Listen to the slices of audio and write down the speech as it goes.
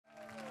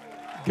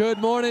Good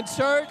morning,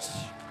 church.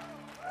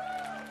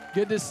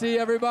 Good to see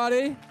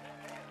everybody.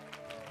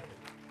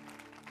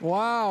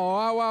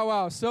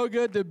 Wow. So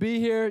good to be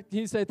here. Can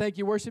you say thank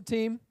you, worship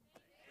team?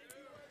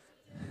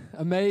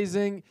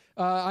 Amazing.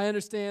 I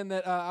understand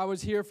that I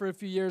was here for a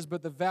few years,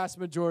 but the vast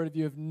majority of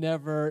you have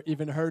never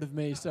even heard of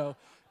me. So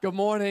good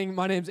morning.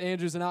 My name's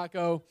Andrew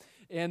Zanacco,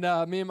 and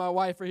me and my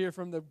wife are here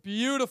from the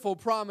beautiful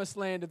promised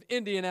land of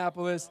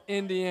Indianapolis,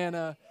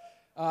 Indiana.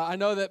 I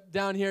know that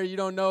down here you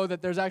don't know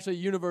that there's actually a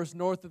universe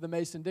north of the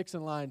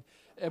Mason-Dixon line,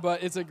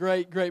 but it's a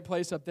great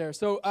place up there.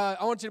 So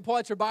I want you to pull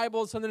out your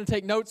Bibles, something to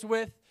take notes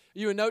with. Are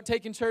you a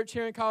note-taking church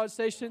here in College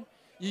Station?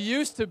 You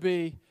used to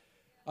be.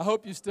 I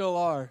hope you still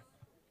are.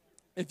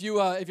 If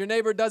your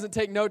neighbor doesn't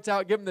take notes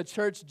out, give him the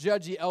church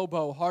judgy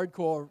elbow,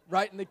 hardcore,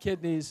 right in the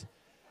kidneys.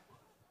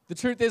 The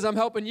truth is I'm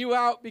helping you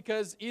out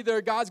because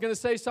either God's going to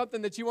say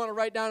something that you want to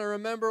write down and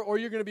remember, or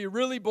you're going to be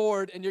really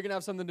bored and you're going to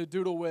have something to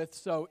doodle with.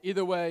 So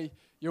either way,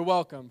 you're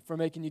welcome for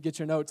making you get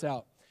your notes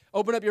out.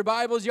 Open up your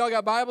Bibles. Y'all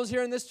got Bibles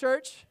here in this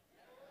church?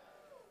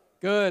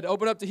 Good.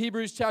 Open up to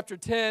Hebrews chapter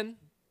 10.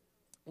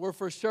 We're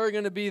for sure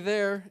going to be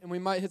there, and we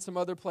might hit some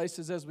other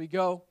places as we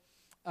go.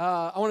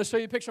 I want to show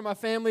you a picture of my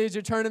family as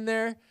you're turning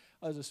there.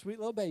 Oh, there's a sweet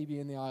little baby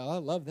in the aisle. I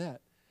love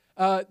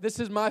that. This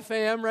is my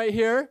fam right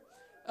here.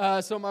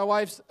 So my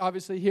wife's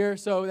obviously here.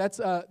 So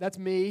that's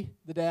me,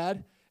 the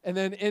dad. And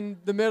then in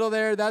the middle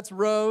there, that's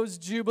Rose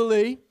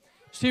Jubilee.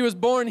 She was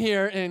born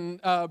here in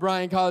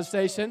Bryan College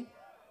Station.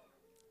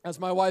 That's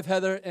my wife,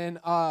 Heather, and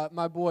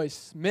my boy,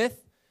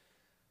 Smith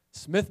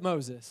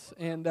Moses.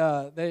 And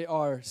they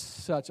are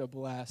such a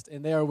blast.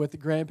 And they are with the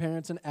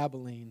grandparents in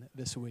Abilene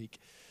this week.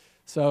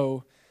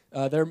 So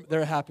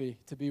they're happy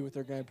to be with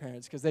their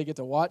grandparents because they get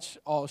to watch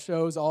all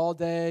shows all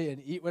day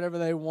and eat whatever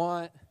they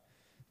want.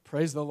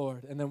 Praise the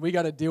Lord. And then we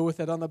got to deal with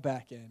it on the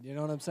back end. You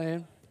know what I'm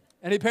saying?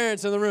 Any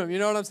parents in the room? You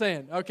know what I'm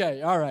saying?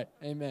 Okay. All right.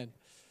 Amen.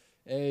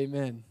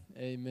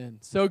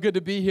 So good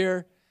to be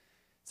here.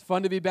 It's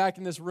fun to be back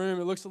in this room.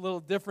 It looks a little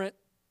different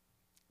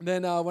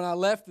than when I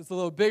left. It's a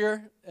little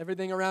bigger.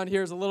 Everything around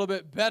here is a little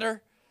bit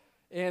better.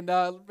 And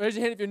raise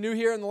your hand if you're new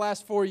here in the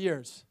last 4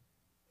 years.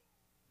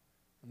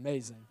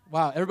 Amazing.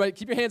 Wow. Everybody,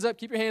 keep your hands up.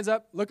 Keep your hands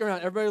up. Look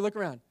around. Everybody look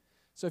around.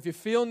 So if you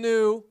feel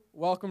new,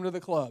 welcome to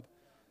the club.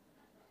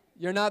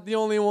 You're not the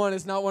only one.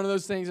 It's not one of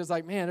those things that's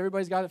like, man,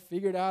 everybody's got it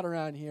figured out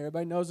around here.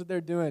 Everybody knows what they're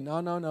doing.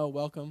 No.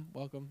 Welcome.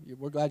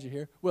 We're glad you're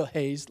here. Will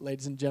Hayes,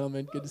 ladies and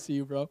gentlemen. Good to see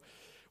you, bro.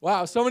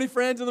 Wow, so many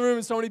friends in the room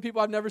and so many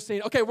people I've never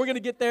seen. Okay, we're going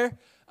to get there.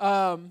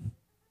 That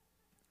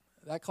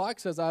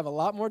clock says I have a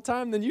lot more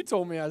time than you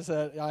told me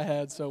I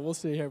had, so we'll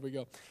see. Here we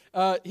go.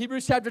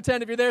 Hebrews chapter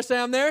 10. If you're there, say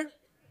I'm there. If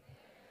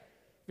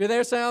you're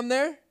there, say I'm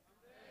there.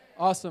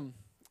 Awesome.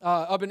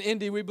 Up in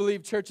Indy, we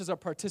believe church is a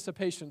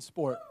participation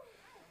sport.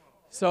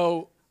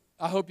 So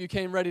I hope you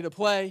came ready to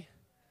play.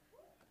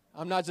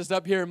 I'm not just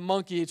up here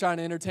monkey trying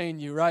to entertain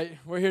you, right?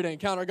 We're here to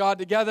encounter God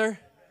together.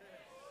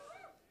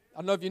 I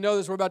don't know if you know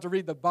this, we're about to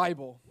read the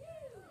Bible.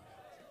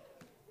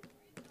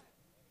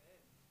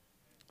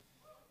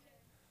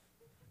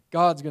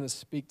 God's going to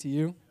speak to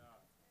you.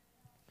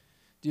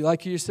 Do you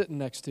like who you're sitting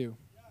next to?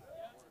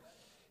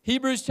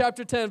 Hebrews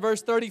chapter 10,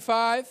 verse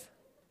 35.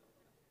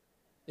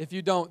 If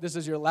you don't, this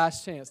is your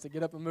last chance to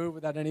get up and move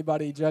without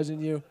anybody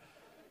judging you.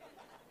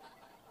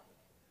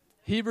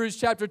 Hebrews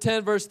chapter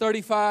 10, verse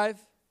 35.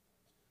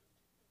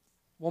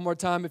 One more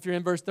time. If you're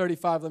in verse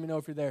 35, let me know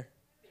if you're there.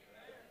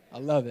 I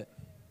love it.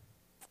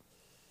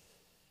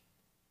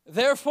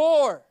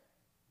 Therefore,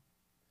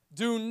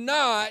 do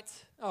not,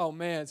 oh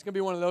man, it's going to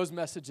be one of those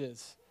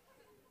messages.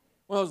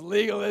 One of those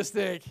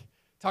legalistic,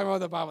 talking about what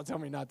the Bible tell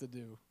me not to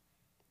do.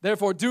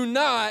 Therefore, do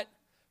not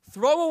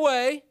throw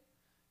away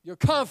your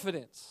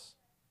confidence,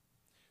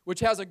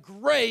 which has a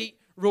great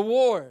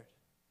reward.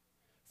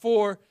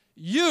 For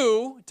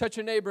you, touch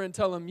your neighbor and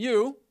tell him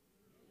you,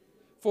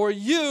 for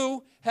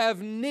you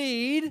have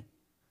need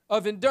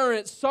of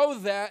endurance so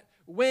that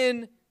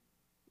when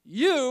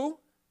you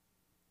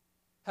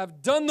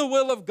have done the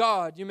will of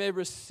God, you may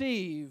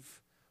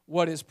receive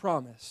what is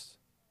promised.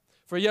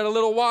 For yet a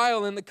little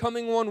while, and the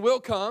coming one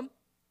will come.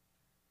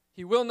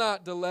 He will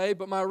not delay,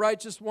 but my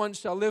righteous one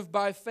shall live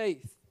by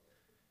faith.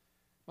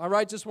 My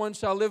righteous one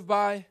shall live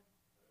by.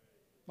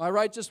 My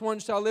righteous one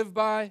shall live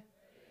by.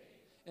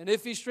 And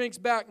if he shrinks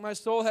back, my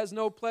soul has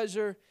no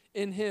pleasure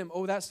in him.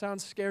 Oh, that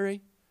sounds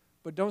scary.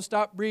 But don't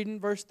stop reading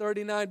verse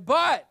 39.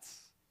 But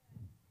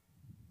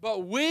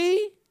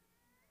we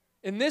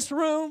in this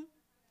room,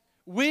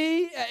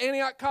 we at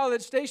Antioch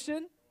College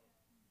Station,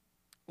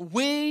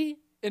 we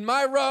in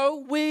my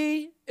row,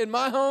 we in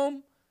my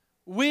home,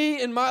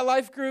 we in my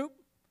life group,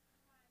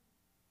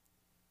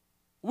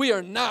 we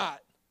are not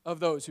of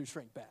those who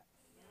shrink back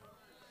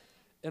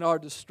and are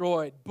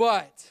destroyed.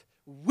 But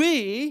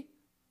we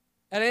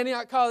at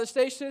Antioch College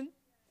Station,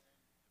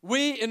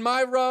 we in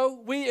my row,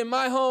 we in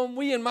my home,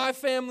 we in my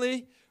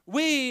family,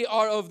 we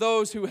are of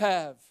those who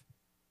have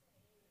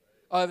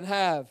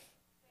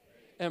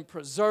and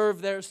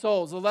preserve their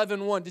souls.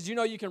 11:1. Did you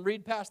know you can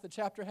read past the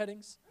chapter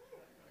headings?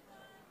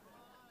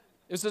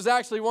 This is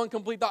actually one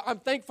complete thought. I'm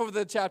thankful for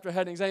the chapter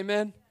headings,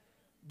 amen?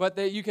 but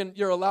that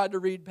you're allowed to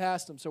read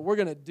past them. So we're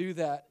going to do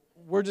that.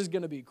 We're just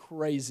going to be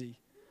crazy.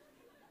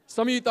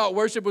 Some of you thought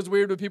worship was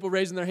weird with people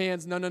raising their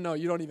hands. No,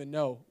 you don't even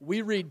know.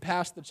 We read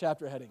past the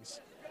chapter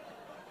headings.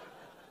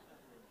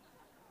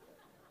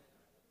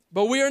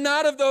 But we are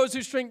not of those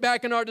who shrink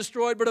back and are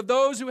destroyed, but of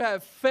those who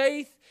have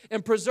faith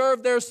and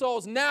preserve their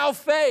souls. Now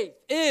faith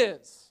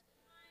is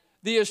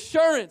the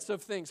assurance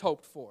of things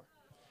hoped for,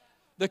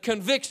 the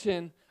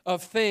conviction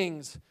of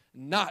things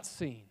not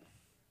seen.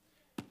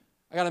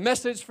 I got a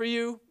message for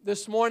you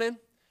this morning.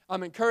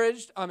 I'm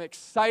encouraged. I'm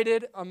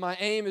excited. My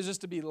aim is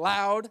just to be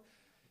loud.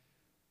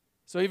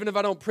 So even if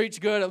I don't preach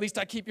good, at least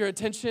I keep your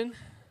attention. I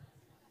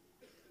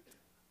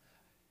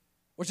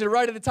want you to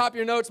write at the top of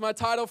your notes my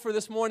title for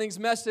this morning's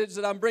message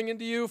that I'm bringing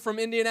to you from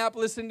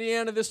Indianapolis,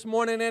 Indiana this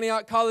morning,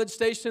 Antioch College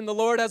Station. The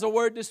Lord has a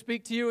word to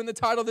speak to you, and the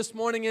title this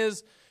morning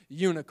is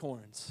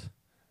Unicorns.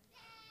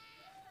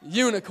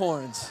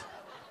 Unicorns.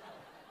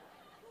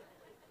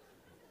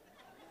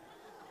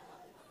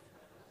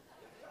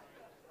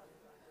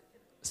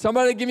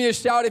 Somebody give me a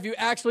shout if you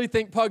actually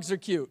think pugs are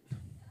cute.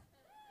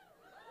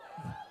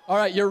 All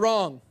right, you're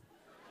wrong.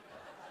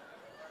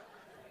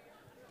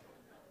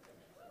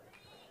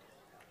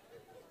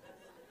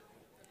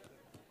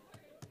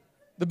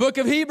 The book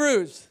of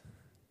Hebrews.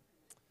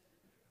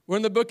 We're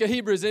in the book of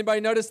Hebrews.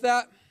 Anybody notice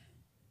that?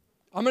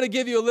 I'm going to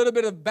give you a little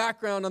bit of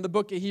background on the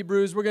book of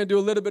Hebrews. We're going to do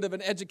a little bit of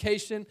an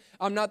education.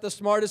 I'm not the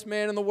smartest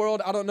man in the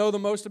world. I don't know the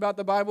most about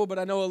the Bible, but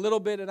I know a little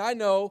bit, and I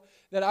know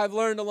that I've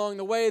learned along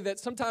the way that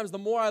sometimes the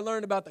more I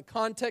learn about the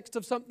context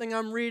of something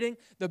I'm reading,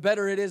 the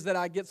better it is that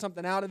I get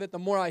something out of it, the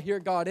more I hear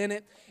God in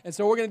it. And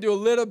so we're going to do a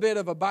little bit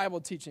of a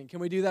Bible teaching. Can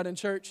we do that in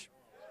church?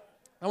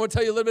 I want to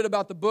tell you a little bit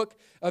about the book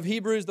of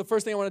Hebrews. The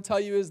first thing I want to tell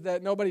you is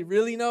that nobody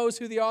really knows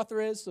who the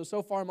author is,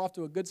 so far I'm off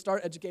to a good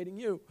start educating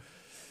you.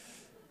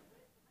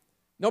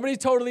 Nobody's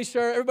totally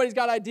sure. Everybody's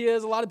got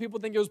ideas. A lot of people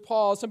think it was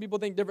Paul. Some people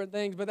think different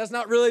things, but that's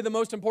not really the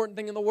most important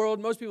thing in the world.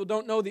 Most people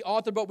don't know the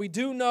author, but we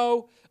do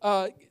know,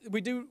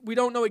 we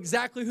don't know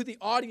exactly who the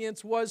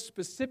audience was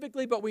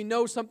specifically, but we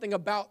know something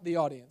about the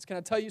audience. Can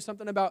I tell you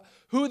something about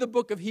who the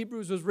book of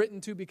Hebrews was written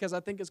to? Because I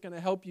think it's going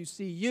to help you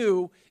see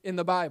you in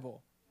the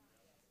Bible.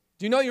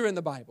 Do you know you're in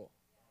the Bible?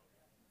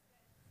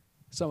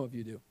 Some of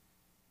you do.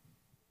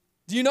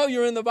 Do you know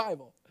you're in the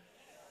Bible?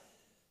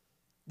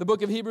 The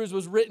book of Hebrews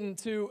was written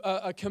to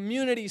a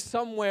community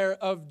somewhere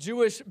of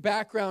Jewish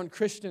background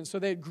Christians. So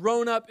they had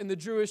grown up in the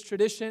Jewish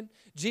tradition.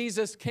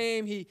 Jesus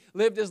came, he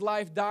lived his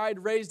life,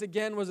 died, raised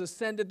again, was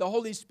ascended. The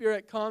Holy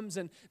Spirit comes,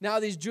 and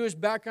now these Jewish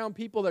background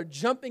people are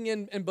jumping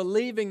in and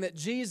believing that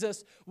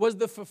Jesus was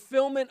the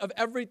fulfillment of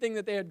everything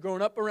that they had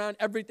grown up around,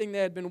 everything they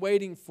had been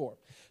waiting for.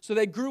 So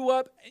they grew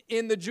up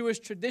in the Jewish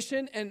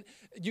tradition, and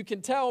you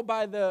can tell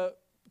by the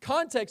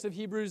context of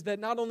Hebrews that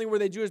not only were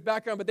they Jewish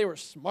background, but they were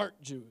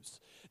smart Jews.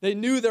 They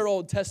knew their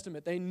Old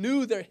Testament. They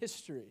knew their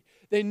history.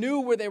 They knew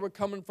where they were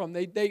coming from.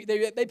 They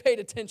paid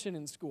attention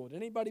in school. Did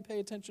anybody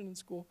pay attention in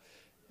school?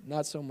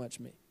 Not so much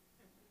me.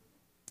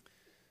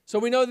 So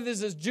we know that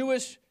this is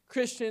Jewish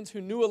Christians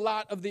who knew a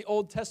lot of the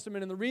Old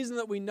Testament. And the reason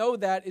that we know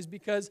that is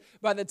because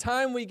by the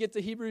time we get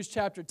to Hebrews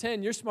chapter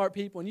 10, you're smart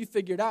people, and you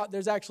figured out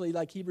there's actually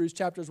like Hebrews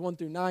chapters 1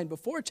 through 9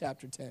 before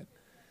chapter 10.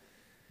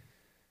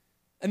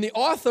 And the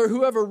author,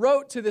 whoever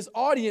wrote to this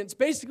audience,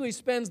 basically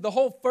spends the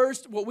whole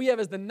what we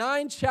have as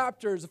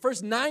the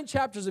first 9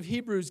 chapters of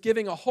Hebrews,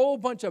 giving a whole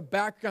bunch of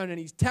background, and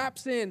he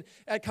taps in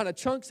at kind of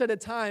chunks at a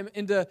time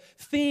into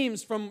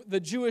themes from the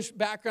Jewish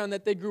background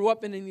that they grew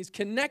up in, and he's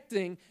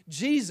connecting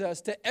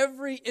Jesus to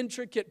every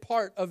intricate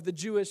part of the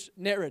Jewish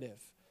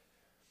narrative.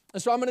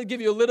 And so I'm going to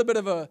give you a little bit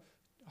of a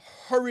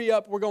hurry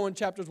up. We're going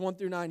chapters 1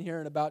 through 9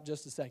 here in about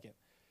just a second.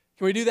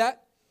 Can we do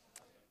that?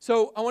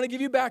 So I want to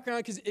give you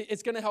background because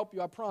it's going to help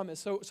you, I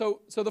promise.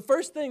 So the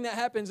first thing that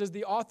happens is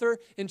the author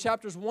in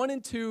chapters 1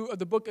 and 2 of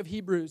the book of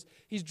Hebrews,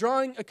 he's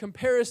drawing a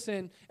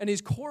comparison and he's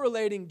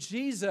correlating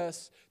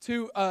Jesus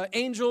to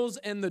angels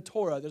and the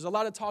Torah. There's a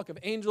lot of talk of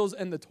angels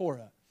and the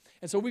Torah.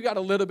 And so we got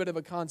a little bit of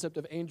a concept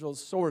of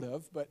angels, sort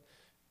of, but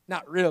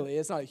not really.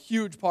 It's not a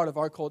huge part of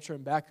our culture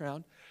and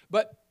background.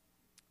 But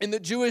in the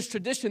Jewish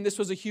tradition, this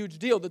was a huge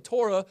deal. The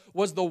Torah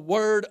was the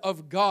Word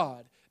of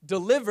God,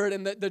 delivered,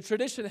 and the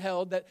tradition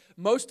held that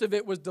most of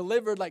it was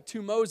delivered like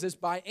to Moses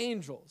by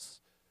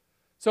angels.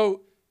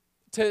 So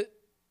to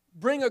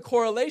bring a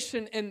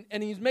correlation, and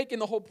he's making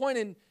the whole point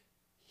in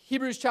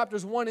Hebrews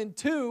chapters 1 and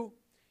 2,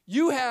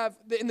 you have,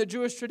 in the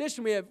Jewish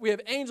tradition, we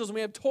have angels and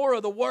we have Torah,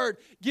 the word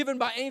given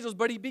by angels,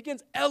 but he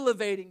begins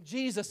elevating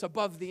Jesus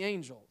above the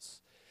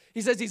angels. He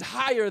says he's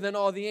higher than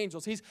all the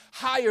angels. He's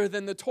higher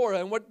than the Torah.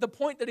 And what the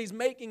point that he's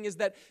making is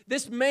that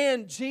this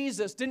man,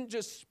 Jesus, didn't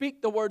just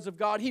speak the words of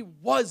God. He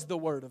was the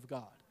Word of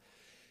God.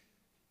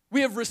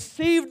 We have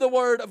received the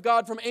Word of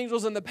God from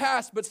angels in the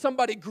past, but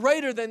somebody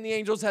greater than the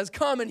angels has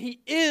come, and he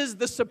is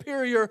the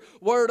superior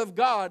Word of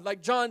God.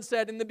 Like John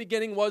said, in the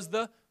beginning was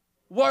the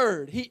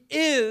Word. He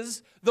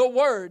is the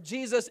Word.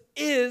 Jesus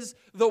is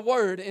the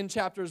Word in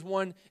chapters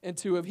 1 and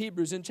 2 of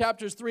Hebrews. In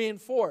chapters 3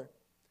 and 4,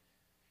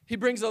 he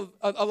brings a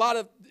lot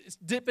of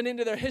dipping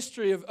into their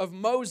history of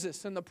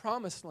Moses and the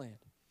promised land.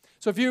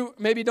 So if you're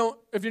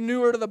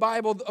newer to the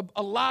Bible,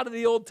 a lot of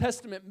the Old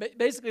Testament,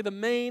 basically the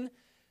main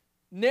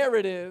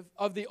narrative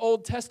of the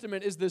Old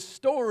Testament is this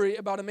story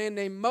about a man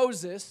named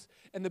Moses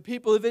and the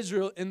people of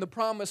Israel in the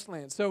Promised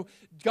Land. So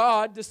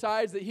God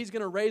decides that he's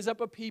going to raise up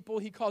a people.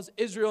 He calls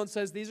Israel and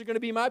says, these are going to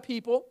be my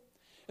people.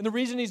 And the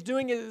reason he's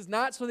doing it is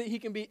not so that he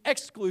can be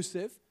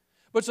exclusive,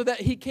 but so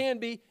that he can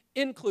be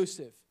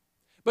inclusive.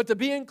 But to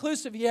be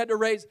inclusive, he had to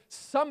raise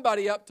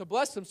somebody up to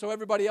bless them so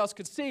everybody else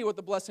could see what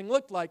the blessing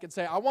looked like and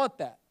say, I want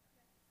that.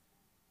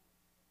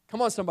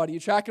 Come on, somebody, you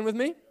tracking with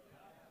me?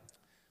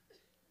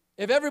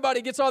 If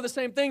everybody gets all the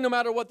same thing, no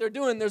matter what they're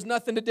doing, there's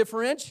nothing to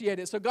differentiate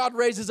it. So God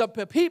raises up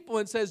a people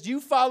and says, you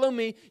follow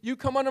me, you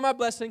come under my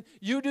blessing,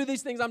 you do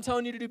these things I'm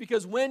telling you to do,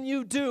 because when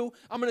you do,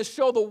 I'm going to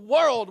show the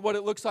world what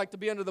it looks like to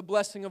be under the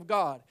blessing of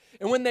God.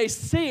 And when they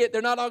see it,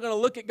 they're not all going to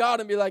look at God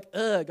and be like,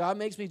 God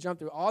makes me jump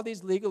through all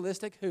these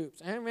legalistic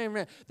hoops. They're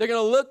going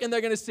to look and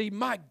they're going to see,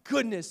 my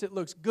goodness, it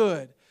looks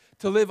good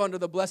to live under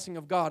the blessing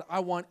of God.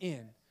 I want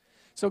in.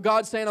 So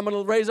God's saying, I'm going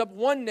to raise up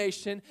one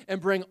nation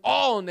and bring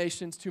all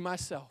nations to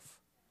myself.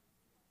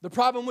 The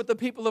problem with the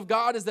people of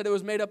God is that it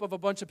was made up of a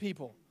bunch of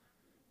people.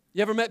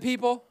 You ever met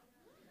people?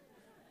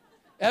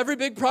 Every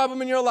big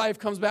problem in your life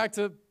comes back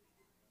to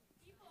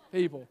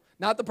people.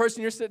 Not the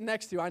person you're sitting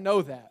next to, I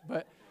know that,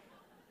 but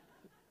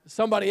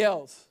somebody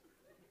else.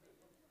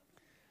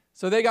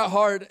 So they got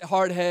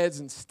hard heads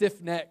and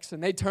stiff necks,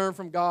 and they turn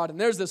from God,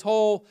 and there's this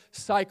whole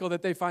cycle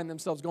that they find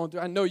themselves going through.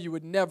 I know you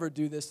would never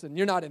do this, and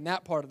you're not in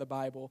that part of the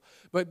Bible,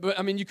 but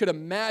I mean, you could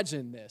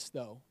imagine this,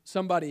 though.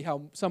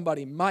 How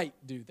somebody might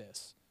do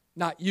this.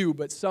 Not you,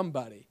 but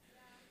somebody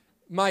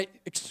might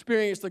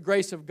experience the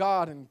grace of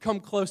God and come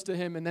close to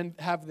him and then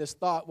have this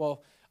thought,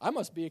 well, I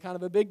must be kind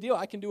of a big deal.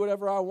 I can do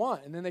whatever I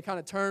want. And then they kind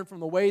of turn from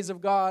the ways of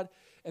God,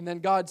 and then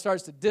God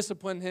starts to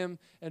discipline him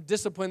and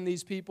discipline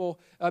these people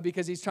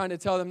because he's trying to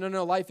tell them,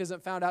 no, life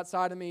isn't found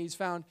outside of me. He's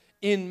found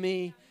in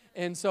me.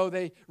 And so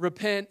they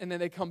repent, and then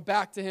they come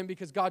back to him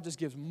because God just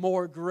gives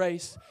more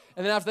grace.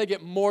 And then after they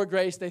get more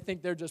grace, they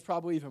think they're just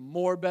probably even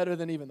more better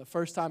than even the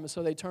first time, and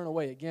so they turn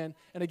away again.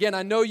 And again,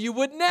 I know you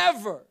would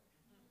never,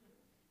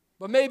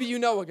 but maybe you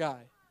know a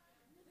guy.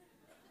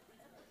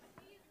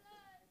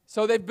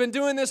 So they've been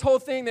doing this whole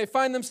thing. They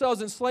find themselves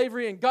in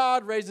slavery, and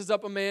God raises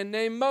up a man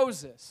named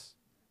Moses.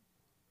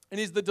 And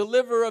he's the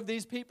deliverer of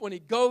these people, and he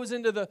goes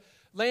into the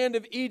land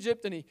of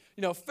Egypt, and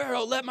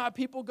Pharaoh, let my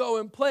people go,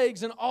 and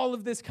plagues and all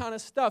of this kind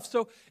of stuff.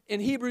 So in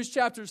Hebrews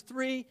chapters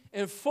 3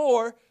 and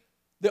 4,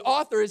 the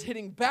author is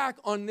hitting back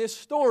on this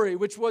story,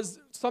 which was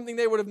something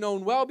they would have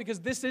known well, because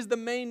this is the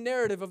main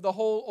narrative of the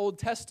whole Old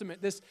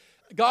Testament.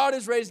 God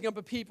is raising up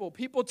a people.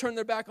 People turn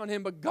their back on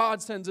him, but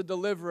God sends a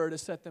deliverer to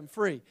set them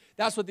free.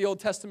 That's what the Old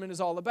Testament is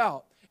all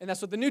about. And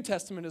that's what the New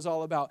Testament is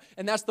all about.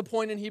 And that's the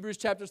point in Hebrews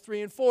chapters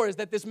 3 and 4, is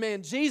that this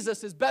man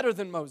Jesus is better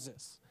than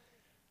Moses.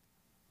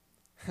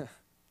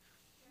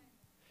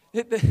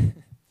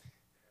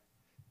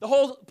 The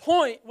whole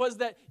point was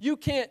that you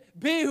can't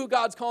be who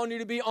God's calling you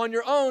to be on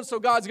your own, so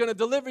God's going to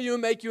deliver you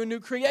and make you a new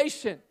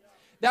creation.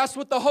 That's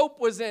what the hope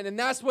was in, and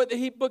that's what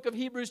the book of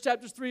Hebrews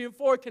chapters 3 and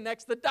 4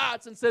 connects the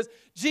dots and says,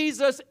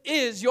 Jesus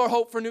is your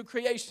hope for new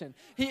creation.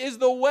 He is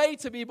the way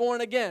to be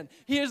born again.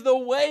 He is the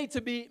way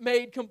to be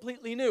made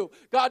completely new.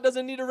 God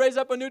doesn't need to raise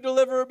up a new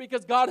deliverer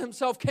because God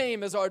himself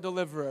came as our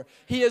deliverer.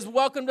 He has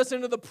welcomed us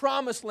into the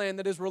promised land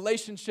that is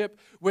relationship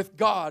with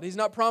God. He's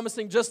not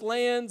promising just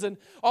lands and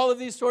all of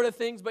these sort of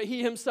things, but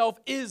he himself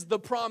is the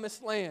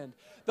promised land.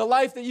 The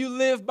life that you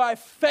live by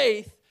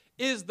faith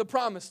is the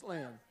promised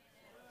land.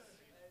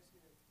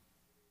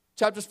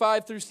 Chapters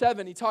 5 through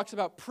 7, he talks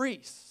about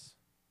priests,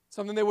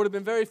 something they would have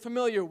been very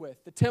familiar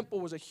with. The temple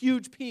was a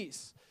huge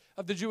piece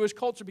of the Jewish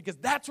culture because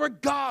that's where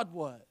God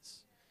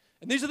was.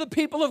 And these are the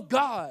people of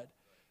God.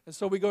 And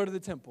so we go to the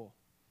temple.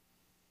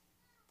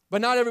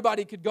 But not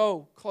everybody could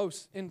go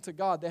close into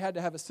God. They had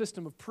to have a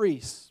system of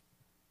priests,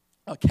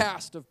 a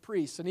caste of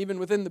priests. And even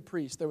within the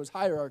priests, there was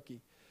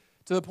hierarchy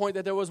to the point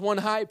that there was one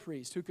high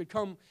priest who could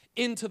come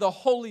into the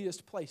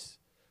holiest place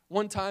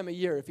one time a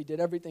year if he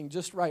did everything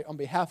just right on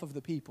behalf of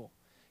the people.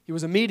 He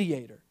was a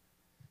mediator.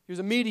 He was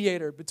a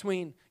mediator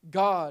between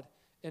God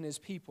and his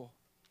people.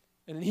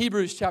 And in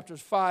Hebrews chapters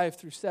 5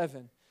 through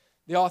 7,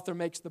 the author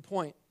makes the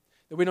point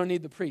that we don't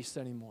need the priests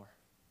anymore.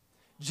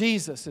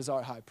 Jesus is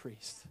our high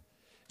priest.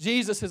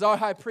 Jesus is our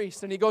high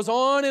priest. And he goes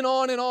on and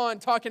on and on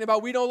talking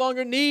about we no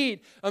longer need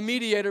a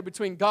mediator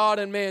between God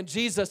and man.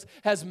 Jesus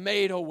has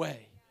made a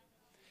way.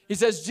 He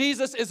says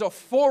Jesus is a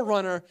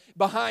forerunner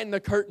behind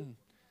the curtain.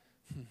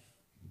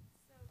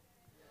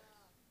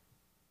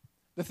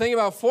 The thing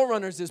about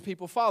forerunners is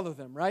people follow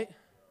them, right?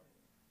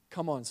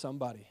 Come on,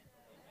 somebody.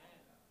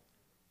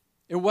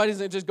 It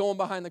wasn't just going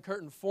behind the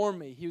curtain for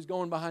me. He was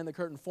going behind the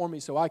curtain for me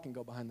so I can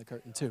go behind the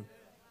curtain too.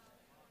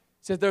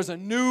 It says there's a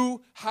new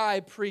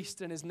high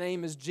priest and his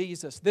name is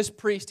Jesus. This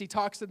priest, he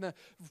talks in the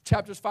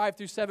chapters 5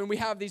 through 7. We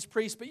have these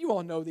priests, but you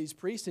all know these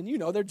priests and you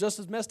know they're just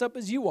as messed up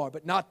as you are,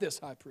 but not this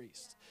high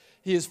priest.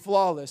 He is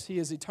flawless. He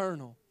is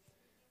eternal.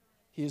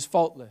 He is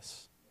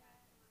faultless.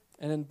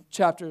 And in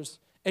chapters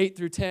 8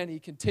 through 10, he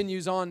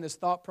continues on this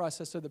thought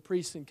process of the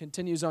priests and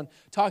continues on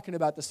talking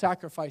about the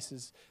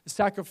sacrifices, the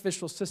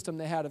sacrificial system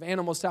they had of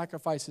animal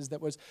sacrifices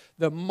that was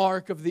the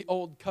mark of the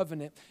old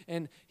covenant.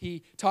 And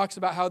he talks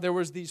about how there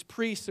was these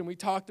priests, and we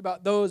talked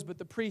about those, but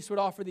the priests would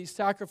offer these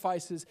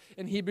sacrifices.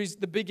 In Hebrews,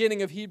 the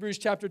beginning of Hebrews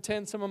chapter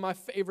 10, some of my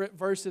favorite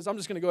verses. I'm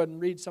just going to go ahead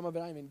and read some of it.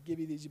 I didn't even give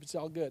you these, but it's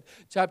all good.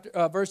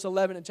 Verse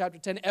 11 in chapter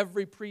 10,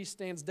 every priest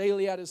stands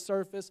daily at his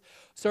service,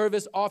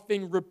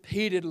 offering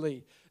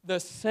repeatedly the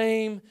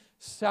same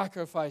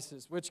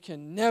sacrifices, which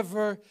can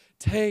never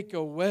take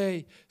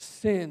away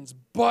sins.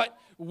 But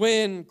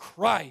when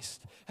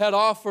Christ had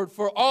offered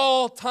for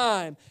all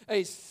time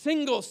a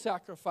single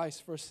sacrifice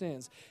for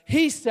sins,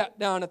 he sat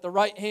down at the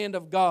right hand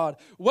of God,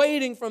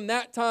 waiting from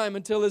that time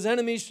until his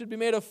enemies should be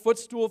made a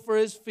footstool for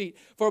his feet.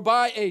 For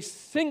by a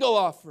single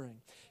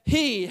offering,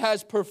 he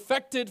has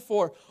perfected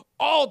for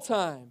all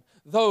time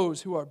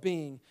those who are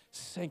being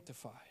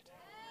sanctified.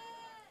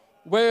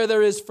 Where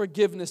there is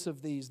forgiveness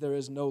of these, there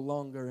is no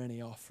longer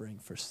any offering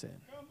for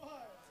sin.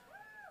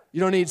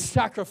 You don't need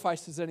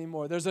sacrifices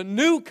anymore. There's a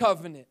new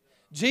covenant.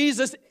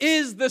 Jesus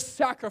is the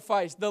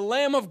sacrifice, the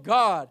Lamb of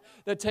God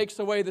that takes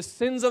away the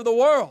sins of the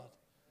world.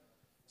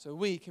 So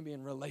we can be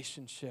in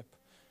relationship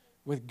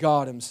with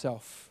God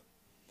himself.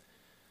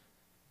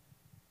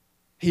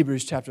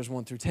 Hebrews chapters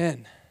 1 through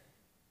 10.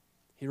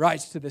 He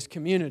writes to this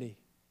community,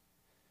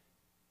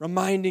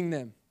 reminding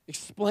them,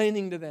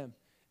 explaining to them,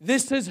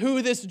 this is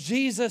who this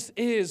Jesus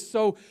is,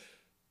 so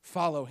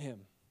follow him.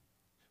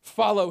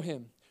 Follow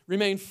him.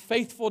 Remain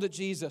faithful to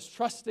Jesus,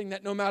 trusting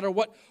that no matter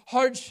what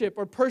hardship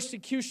or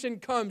persecution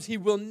comes, he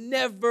will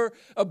never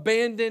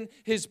abandon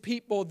his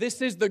people.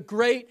 This is the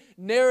great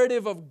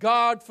narrative of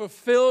God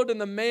fulfilled in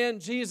the man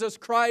Jesus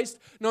Christ.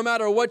 No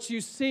matter what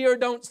you see or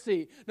don't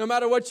see, no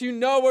matter what you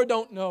know or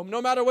don't know,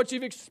 no matter what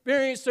you've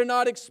experienced or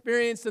not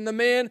experienced in the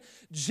man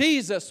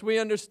Jesus, we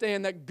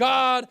understand that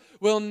God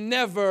will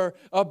never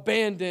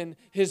abandon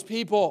his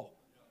people.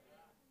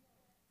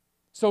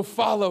 So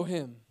follow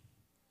him.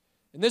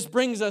 And this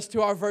brings us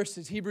to our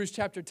verses, Hebrews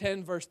chapter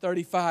 10, verse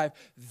 35,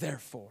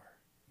 therefore.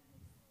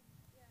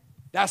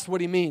 That's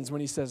what he means when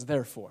he says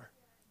therefore.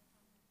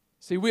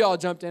 See, we all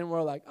jumped in and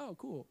we're like, oh,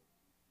 cool.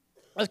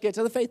 Let's get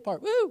to the faith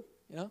part, woo,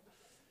 you know.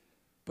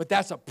 But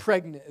that's a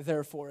pregnant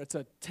therefore. It's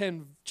a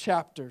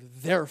 10-chapter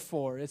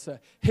therefore. It's a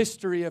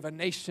history of a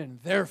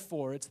nation,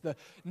 therefore. It's the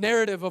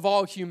narrative of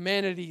all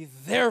humanity,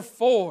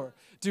 therefore.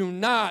 Do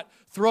not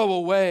throw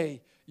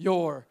away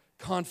your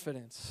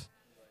confidence,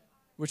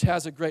 which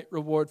has a great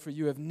reward for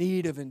you. Have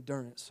need of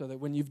endurance, so that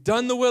when you've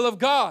done the will of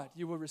God,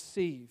 you will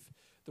receive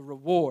the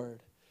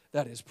reward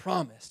that is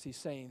promised. He's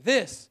saying,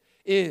 this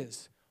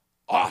is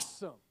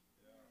awesome.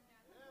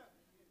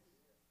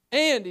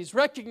 And he's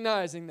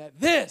recognizing that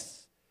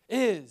this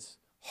is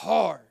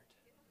hard.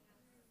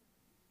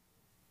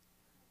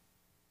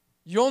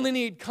 You only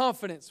need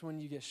confidence when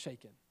you get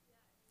shaken.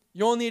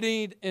 You only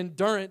need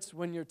endurance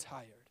when you're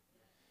tired.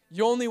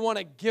 You only want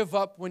to give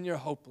up when you're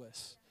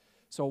hopeless.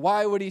 So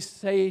why would he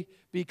say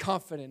be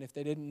confident if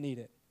they didn't need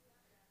it?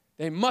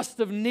 They must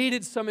have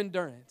needed some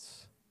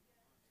endurance.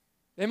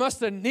 They must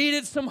have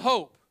needed some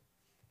hope.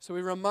 So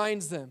he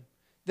reminds them,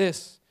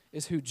 this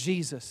is who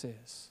Jesus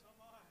is.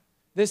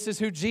 This is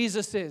who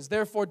Jesus is.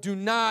 Therefore, do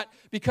not,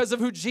 because of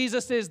who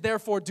Jesus is,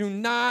 therefore do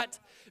not,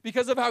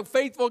 because of how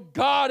faithful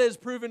God has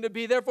proven to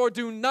be, therefore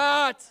do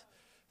not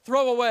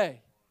throw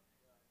away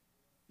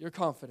your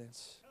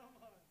confidence.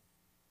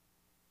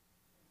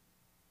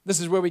 This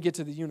is where we get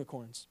to the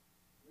unicorns.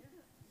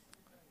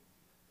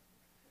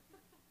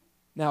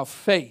 Now,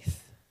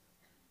 faith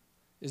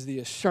is the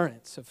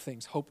assurance of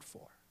things hoped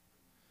for,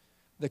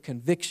 the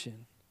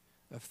conviction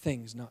of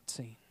things not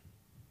seen.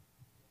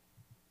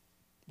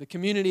 The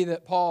community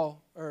that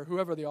Paul, or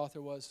whoever the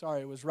author was,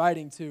 was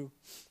writing to,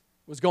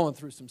 was going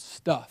through some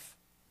stuff.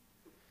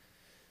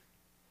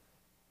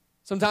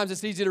 Sometimes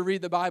it's easy to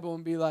read the Bible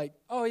and be like,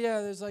 oh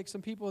yeah, there's like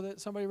some people that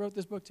somebody wrote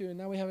this book to, and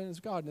now we have it as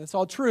God, and it's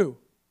all true.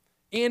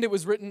 And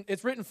it's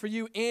written for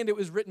you, and it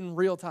was written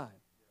real time.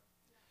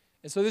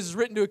 And so this is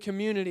written to a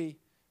community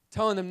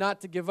telling them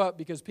not to give up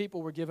because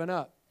people were giving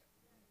up.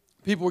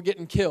 People were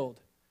getting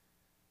killed.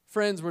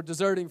 Friends were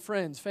deserting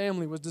friends.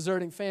 Family was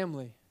deserting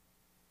family.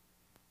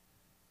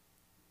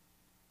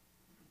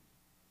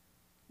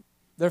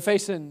 They're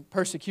facing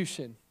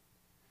persecution,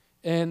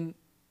 and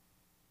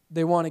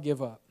they want to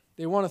give up.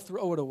 They want to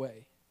throw it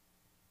away.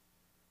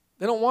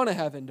 They don't want to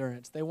have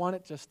endurance. They want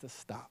it just to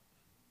stop.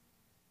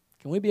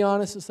 Can we be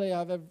honest and say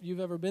you've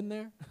ever been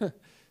there?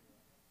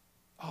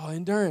 Oh,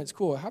 endurance,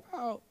 cool. How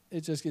about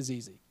it just gets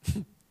easy?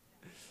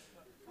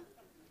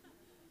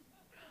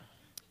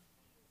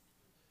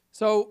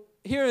 So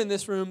here in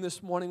this room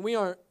this morning, we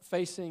aren't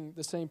facing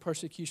the same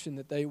persecution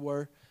that they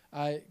were.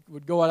 I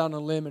would go out on a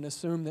limb and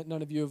assume that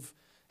none of you have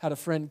had a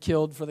friend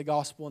killed for the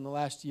gospel in the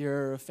last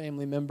year, or a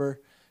family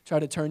member try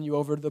to turn you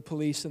over to the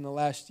police in the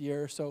last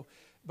year or so.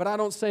 But I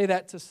don't say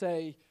that to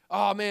say,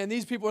 oh man,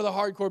 these people are the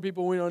hardcore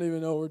people, we don't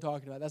even know what we're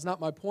talking about. That's not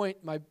my point.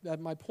 My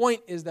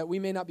point is that we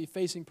may not be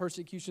facing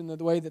persecution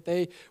the way that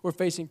they were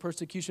facing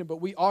persecution, but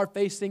we are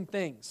facing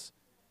things.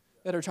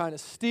 that are trying to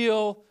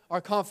steal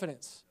our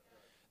confidence.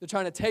 They're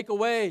trying to take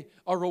away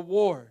our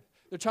reward.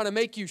 They're trying to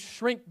make you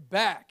shrink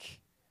back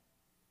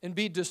and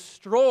be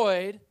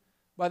destroyed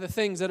by the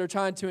things that are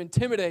trying to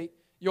intimidate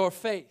your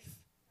faith.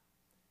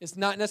 It's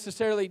not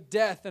necessarily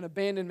death and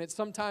abandonment.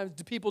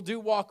 Sometimes people do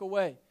walk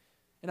away.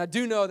 And I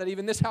do know that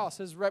even this house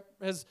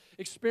has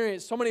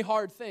experienced so many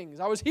hard things.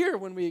 I was here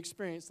when we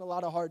experienced a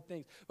lot of hard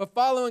things. But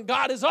following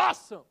God is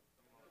awesome.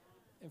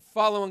 And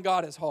following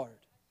God is hard.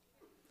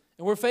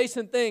 And we're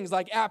facing things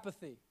like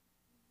apathy.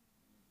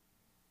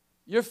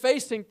 You're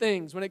facing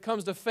things when it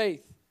comes to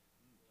faith.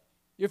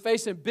 You're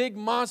facing a big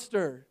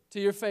monster to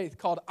your faith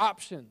called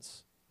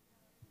options.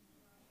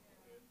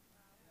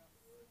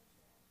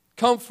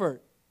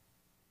 Comfort.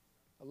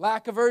 A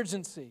lack of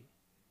urgency.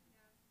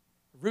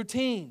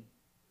 Routine.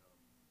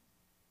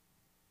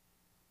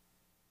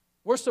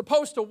 We're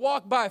supposed to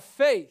walk by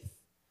faith,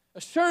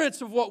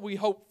 assurance of what we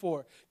hope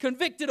for,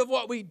 convicted of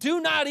what we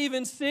do not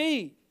even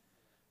see.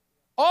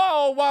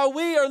 All while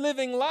we are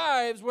living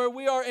lives where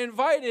we are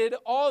invited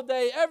all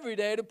day, every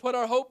day to put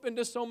our hope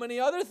into so many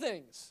other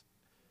things.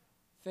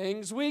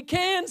 Things we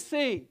can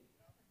see.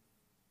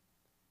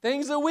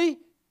 Things that we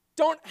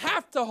don't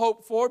have to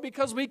hope for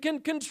because we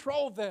can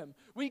control them.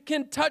 We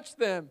can touch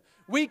them.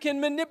 We can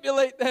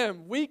manipulate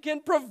them. We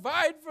can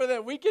provide for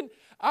them.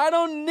 I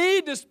don't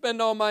need to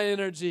spend all my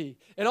energy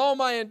and all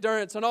my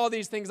endurance on all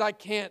these things I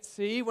can't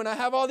see when I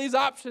have all these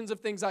options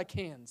of things I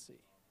can see.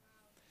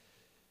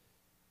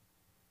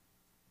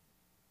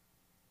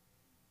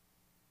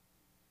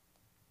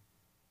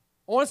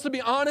 I want us to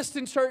be honest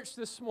in church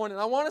this morning.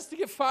 I want us to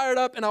get fired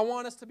up, and I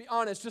want us to be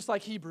honest, just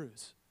like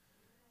Hebrews.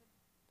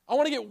 I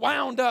want to get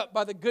wound up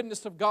by the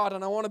goodness of God,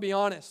 and I want to be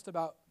honest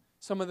about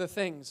some of the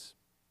things.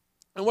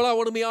 And what I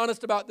want to be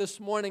honest about this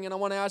morning, and I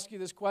want to ask you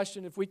this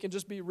question, if we can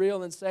just be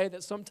real and say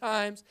that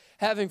sometimes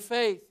having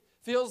faith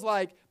feels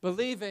like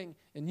believing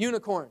in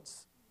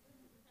unicorns.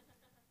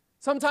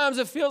 Sometimes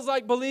it feels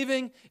like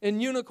believing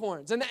in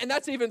unicorns. And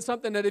that's even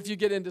something that if you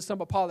get into some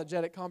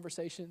apologetic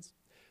conversations,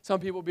 some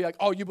people will be like,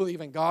 oh, you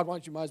believe in God? Why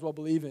don't you might as well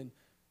believe in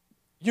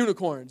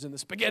unicorns and the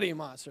spaghetti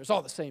monster? It's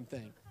all the same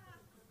thing.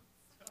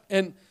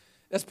 And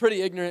that's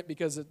pretty ignorant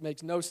because it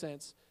makes no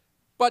sense.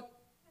 But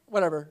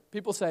whatever,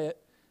 people say it.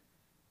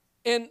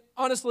 And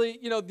honestly,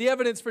 the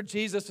evidence for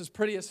Jesus is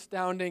pretty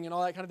astounding and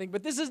all that kind of thing.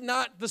 But this is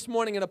not this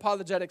morning an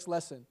apologetics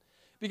lesson.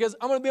 Because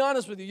I'm going to be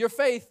honest with you, your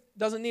faith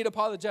doesn't need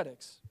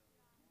apologetics.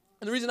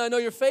 And the reason I know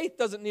your faith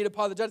doesn't need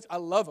apologetics, I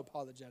love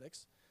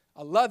apologetics.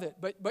 I love it.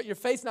 But your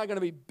faith's not going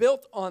to be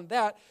built on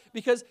that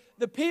because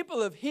the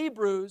people of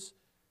Hebrews,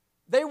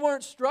 they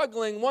weren't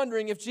struggling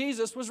wondering if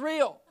Jesus was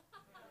real.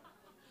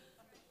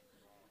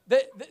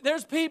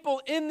 There's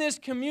people in this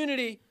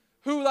community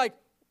who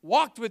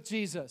walked with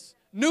Jesus.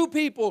 Knew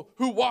people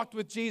who walked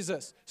with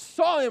Jesus,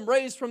 saw him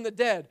raised from the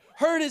dead,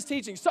 heard his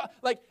teaching.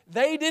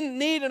 They didn't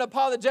need an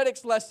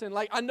apologetics lesson.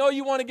 I know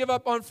you want to give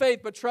up on faith,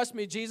 but trust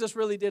me, Jesus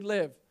really did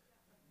live.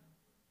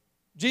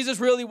 Jesus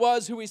really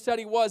was who he said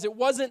he was. It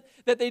wasn't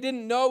that they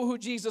didn't know who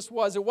Jesus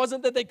was. It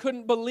wasn't that they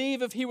couldn't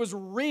believe if he was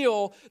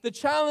real. The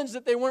challenge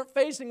that they weren't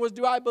facing was,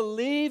 do I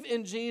believe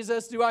in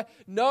Jesus? Do I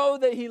know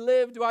that he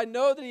lived? Do I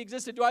know that he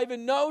existed? Do I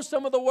even know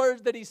some of the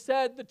words that he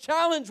said? The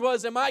challenge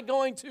was, am I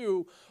going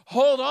to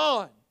hold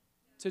on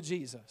to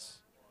Jesus?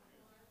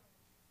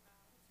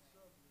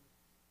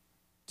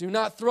 Do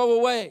not throw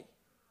away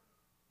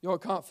your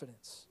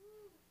confidence,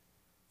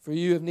 for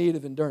you have need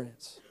of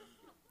endurance.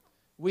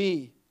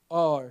 We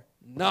are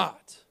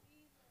not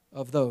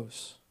of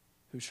those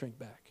who shrink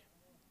back.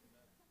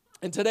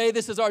 And today,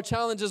 this is our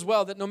challenge as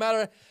well, that no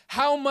matter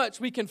how much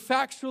we can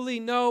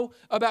factually know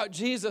about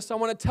Jesus, I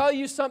want to tell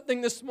you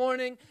something this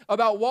morning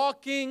about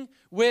walking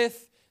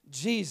with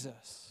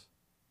Jesus.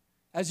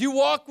 As you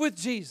walk with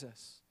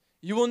Jesus,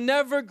 you will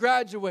never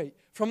graduate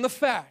from the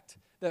fact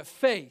that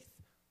faith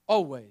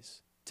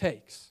always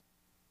takes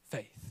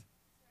faith.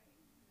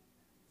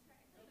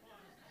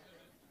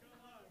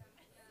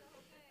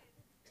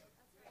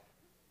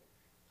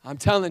 I'm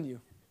telling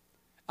you,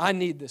 I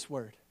need this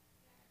word.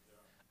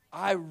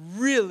 I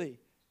prayed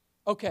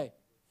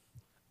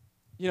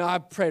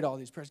all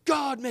these prayers.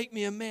 God, make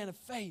me a man of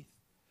faith.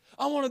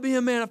 I want to be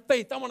a man of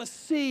faith. I want to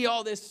see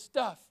all this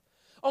stuff.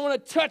 I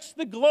want to touch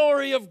the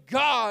glory of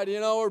God.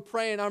 We're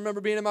praying. I remember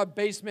being in my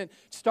basement,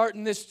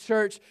 starting this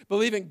church,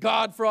 believing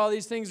God for all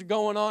these things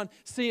going on,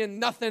 seeing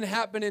nothing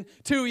happening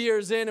 2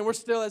 years in, and we're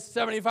still at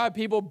 75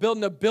 people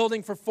building a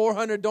building for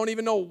 400. Don't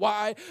even know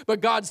why,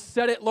 but God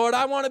said it. Lord,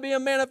 I want to be a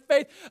man of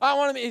faith.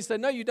 He said,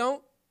 no, you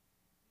don't.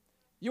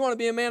 You want to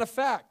be a man of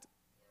fact.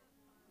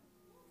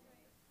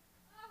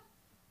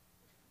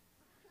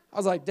 I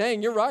was like,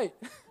 dang, you're right.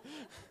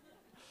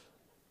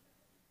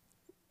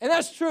 And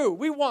that's true.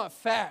 We want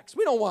facts.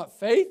 We don't want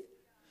faith.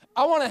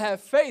 I want to have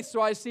faith so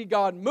I see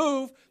God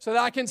move so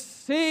that I can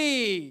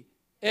see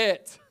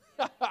it.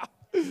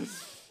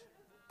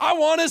 I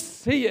want to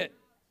see it.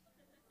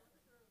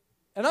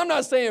 And I'm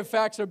not saying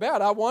facts are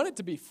bad. I want it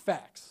to be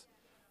facts.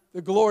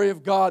 The glory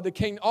of God, the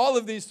King, all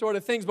of these sort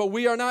of things. But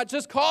we are not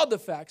just called to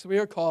facts. We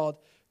are called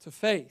to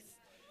faith.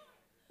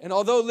 And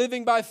although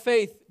living by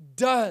faith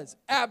does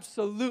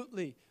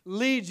absolutely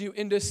lead you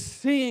into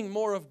seeing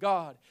more of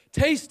God,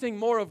 tasting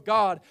more of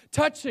God,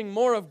 touching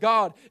more of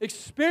God,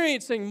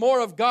 experiencing more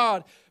of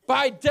God,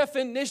 by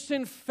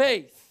definition,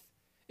 faith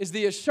is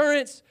the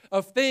assurance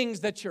of things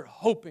that you're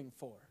hoping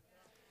for.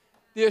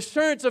 The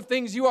assurance of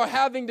things you are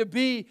having to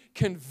be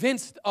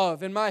convinced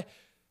of. And my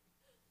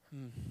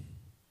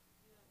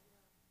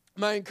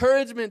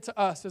encouragement to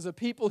us as a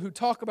people who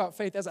talk about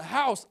faith, as a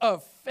house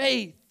of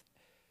faith,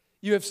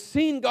 you have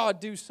seen God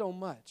do so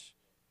much.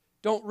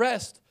 Don't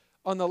rest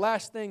on the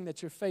last thing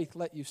that your faith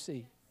let you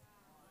see.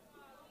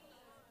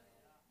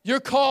 You're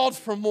called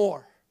for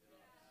more.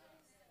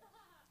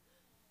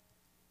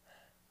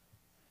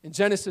 In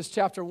Genesis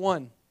chapter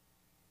 1,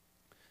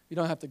 you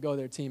don't have to go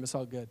there, team. It's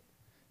all good.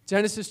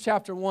 Genesis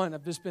chapter 1,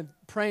 I've just been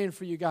praying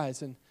for you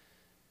guys. And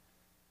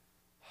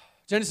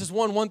Genesis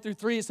 1, 1 through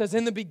 3, it says,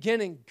 in the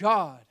beginning,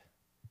 God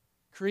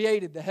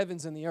created the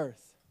heavens and the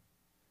earth.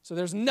 So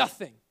there's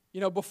nothing.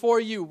 Before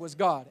you was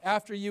God.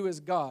 After you is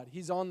God.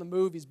 He's on the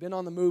move. He's been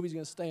on the move. He's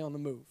going to stay on the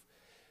move.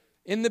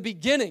 In the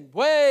beginning,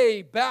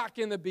 way back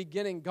in the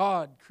beginning,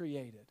 God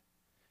created.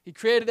 He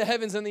created the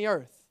heavens and the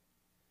earth.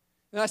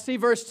 And I see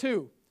verse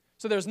 2.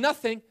 So there's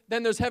nothing,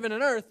 then there's heaven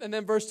and earth, and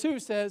then verse 2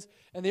 says,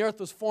 and the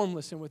earth was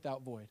formless and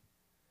without void.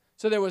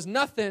 So there was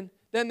nothing,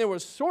 then there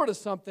was sort of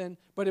something,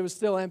 but it was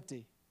still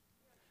empty.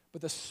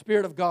 But the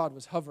Spirit of God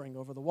was hovering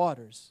over the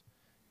waters.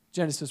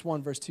 Genesis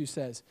 1 verse 2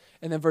 says,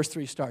 and then verse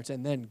 3 starts,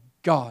 and then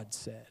God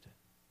said.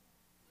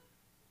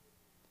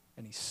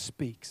 And He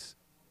speaks.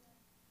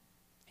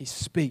 He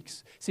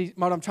speaks. See,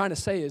 what I'm trying to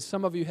say is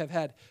some of you have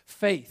had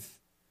faith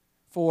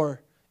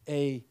for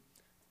a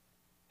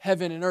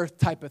heaven and earth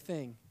type of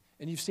thing,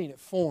 and you've seen it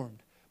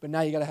formed, but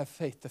now you got to have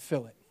faith to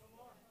fill it.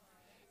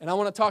 And I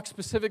want to talk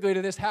specifically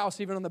to this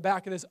house, even on the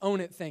back of this own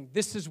it thing.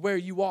 This is where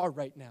you are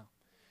right now.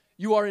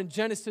 You are in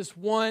Genesis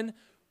 1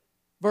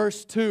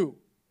 verse 2.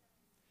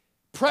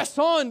 Press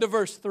on to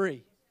verse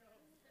 3.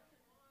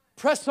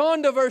 Press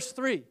on to verse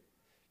 3.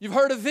 You've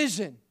heard a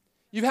vision.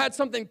 You've had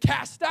something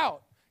cast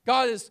out.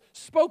 God has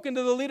spoken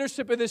to the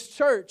leadership of this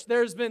church.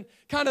 There's been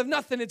kind of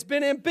nothing. It's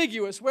been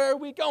ambiguous. Where are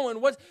we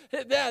going?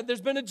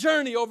 There's been a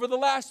journey over the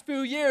last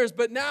few years,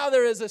 but now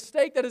there is a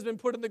stake that has been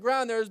put in the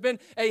ground. There has been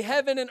a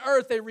heaven and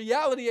earth, a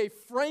reality, a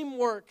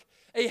framework,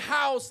 a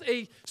house,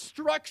 a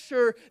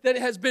structure that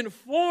has been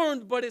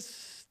formed, but is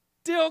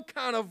still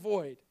kind of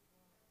void.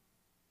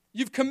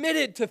 You've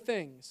committed to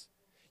things.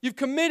 You've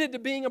committed to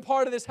being a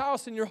part of this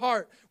house in your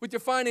heart, with your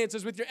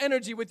finances, with your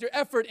energy, with your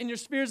effort, in your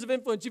spheres of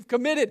influence. You've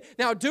committed.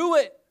 Now do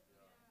it.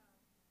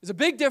 There's a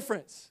big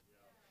difference.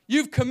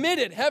 You've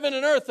committed. Heaven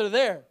and earth are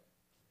there.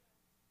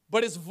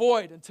 But it's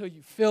void until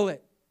you fill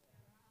it.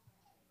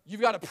 You've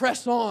got to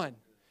press on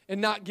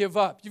and not give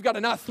up. You've got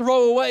to not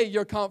throw away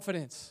your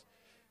confidence.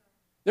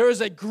 There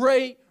is a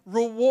great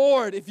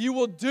reward. If you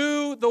will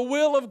do the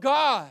will of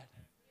God,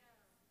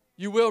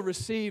 you will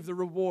receive the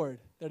reward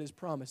that is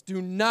promised.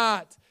 Do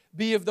not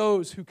be of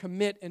those who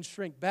commit and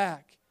shrink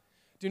back.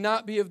 Do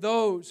not be of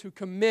those who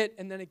commit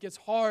and then it gets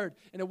hard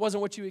and it wasn't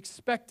what you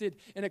expected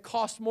and it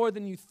cost more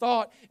than you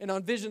thought. And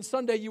on Vision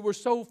Sunday, you were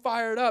so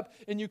fired up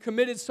and you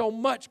committed so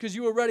much because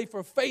you were ready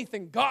for faith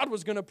and God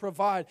was going to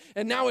provide.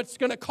 And now it's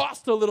going to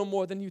cost a little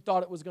more than you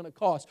thought it was going to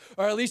cost.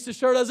 Or at least it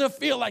sure doesn't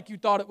feel like you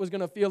thought it was going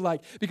to feel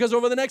like. Because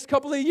over the next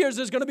couple of years,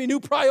 there's going to be new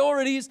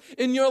priorities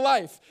in your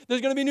life.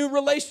 There's going to be new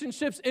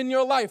relationships in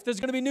your life. There's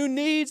going to be new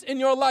needs in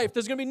your life.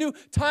 There's going to be new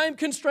time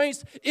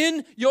constraints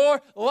in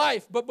your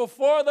life. But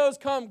before those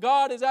come,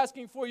 God is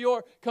asking for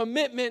your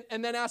commitment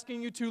and then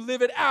asking you to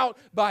live it out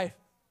by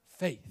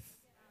faith.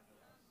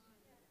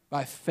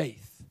 By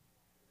faith.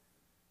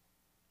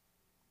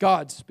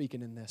 God's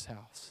speaking in this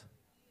house.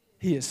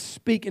 He is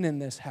speaking in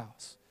this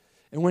house.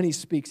 And when He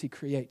speaks, He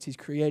creates. He's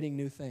creating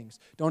new things.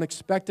 Don't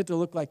expect it to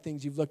look like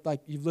things you've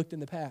looked in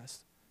the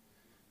past.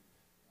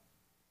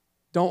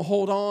 Don't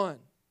hold on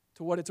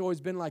to what it's always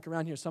been like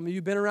around here. Some of you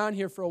have been around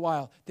here for a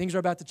while. Things are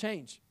about to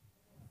change.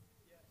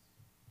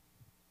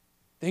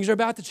 Things are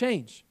about to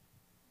change.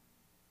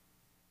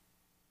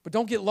 But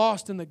don't get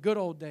lost in the good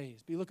old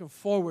days. Be looking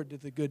forward to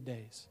the good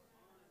days.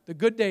 The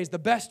good days, the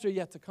best are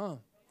yet to come.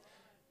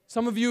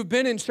 Some of you have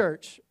been in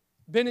church,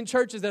 been in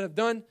churches that have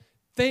done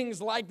things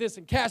like this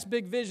and cast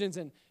big visions,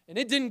 and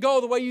it didn't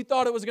go the way you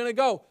thought it was going to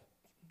go.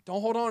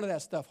 Don't hold on to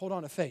that stuff. Hold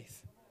on to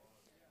faith.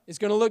 It's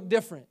going to look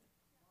different.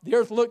 The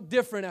earth looked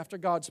different after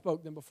God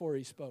spoke than before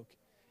He spoke.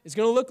 It's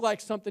going to look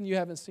like something you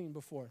haven't seen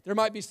before. There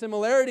might be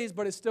similarities,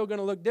 but it's still going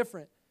to look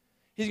different.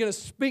 He's going to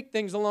speak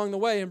things along the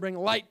way and bring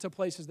light to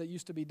places that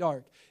used to be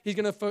dark. He's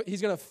going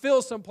to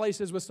fill some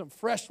places with some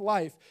fresh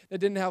life that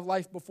didn't have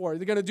life before.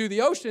 They're going to do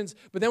the oceans,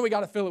 but then we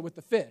got to fill it with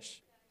the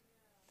fish.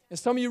 And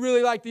some of you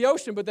really like the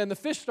ocean, but then the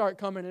fish start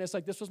coming, and it's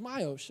like, this was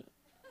my ocean.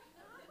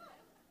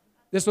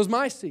 This was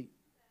my seat.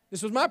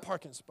 This was my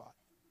parking spot.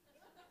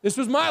 This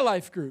was my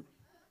life group.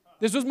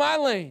 This was my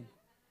lane.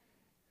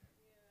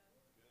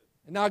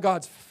 And now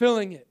God's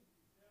filling it.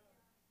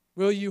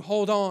 Will you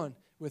hold on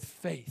with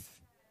faith?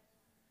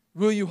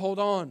 Will you hold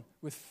on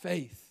with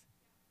faith?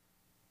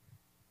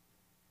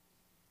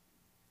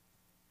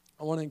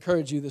 I want to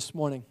encourage you this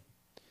morning.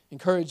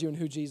 Encourage you in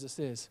who Jesus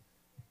is.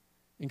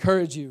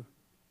 Encourage you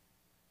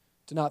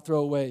to not throw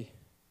away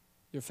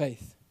your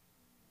faith.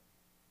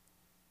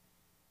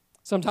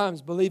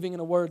 Sometimes believing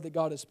in a word that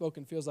God has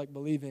spoken feels like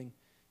believing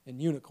in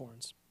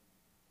unicorns.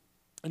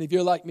 And if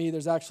you're like me,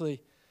 there's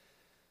actually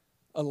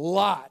a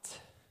lot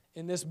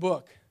in this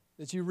book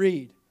that you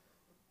read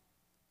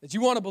that you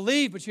want to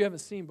believe but you haven't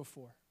seen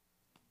before.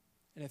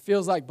 And it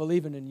feels like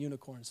believing in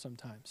unicorns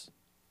sometimes.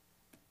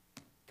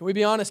 Can we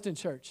be honest in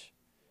church?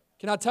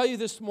 Can I tell you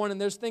this morning,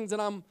 there's things that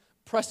I'm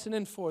pressing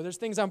in for. There's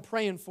things I'm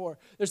praying for.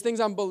 There's things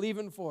I'm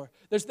believing for.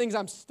 There's things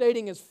I'm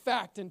stating as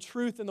fact and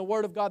truth in the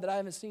Word of God that I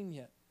haven't seen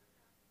yet.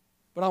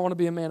 But I want to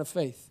be a man of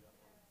faith.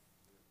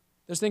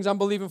 There's things I'm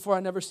believing for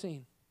I've never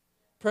seen.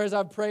 Prayers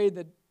I've prayed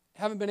that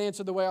haven't been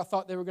answered the way I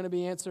thought they were going to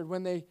be answered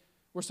when they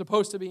were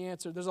supposed to be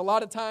answered. There's a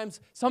lot of times,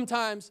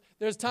 sometimes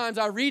there's times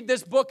I read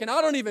this book and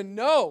I don't even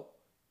know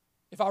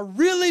if I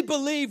really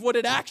believe what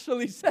it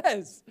actually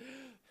says.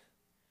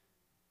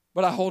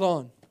 But I hold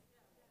on.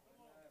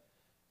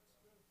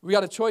 We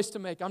got a choice to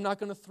make. I'm not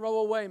going to throw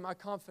away my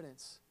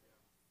confidence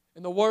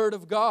in the Word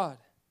of God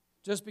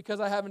just because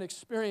I haven't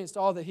experienced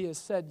all that He has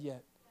said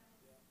yet.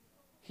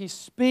 He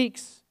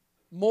speaks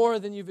more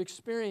than you've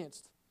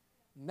experienced.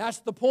 And that's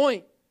the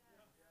point.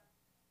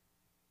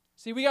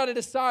 See, we got to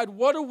decide,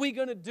 what are we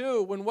going to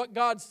do when what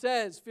God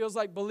says feels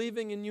like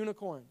believing in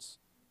unicorns?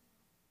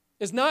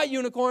 It's not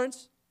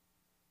unicorns.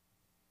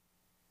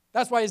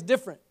 That's why it's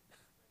different.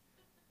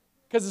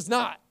 Because it's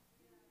not.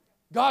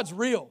 God's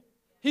real.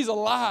 He's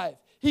alive.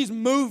 He's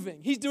moving.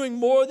 He's doing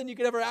more than you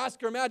could ever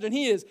ask or imagine.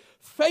 He is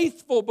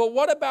faithful. But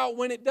what about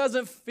when it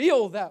doesn't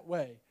feel that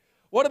way?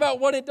 What about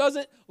when it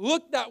doesn't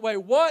look that way?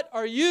 What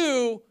are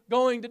you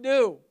going to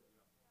do?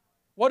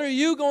 What are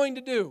you going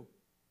to do?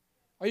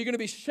 Are you going to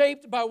be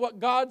shaped by what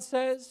God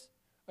says?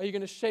 Or are you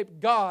going to shape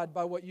God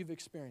by what you've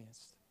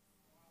experienced?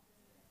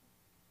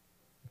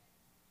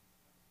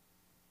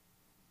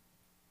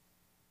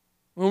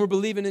 When we're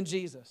believing in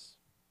Jesus,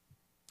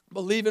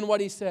 believing what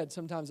He said,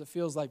 sometimes it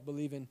feels like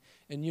believing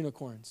in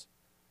unicorns.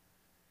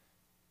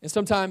 And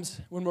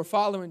sometimes when we're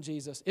following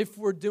Jesus, if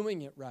we're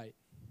doing it right,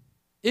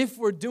 it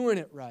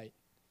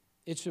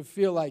should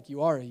feel like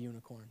you are a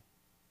unicorn.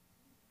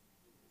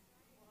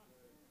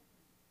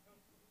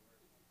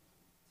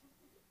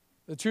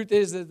 The truth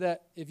is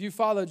that if you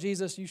follow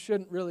Jesus, you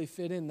shouldn't really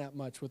fit in that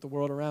much with the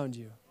world around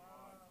you.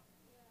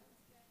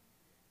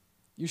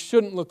 You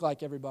shouldn't look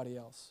like everybody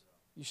else.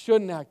 You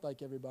shouldn't act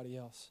like everybody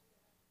else.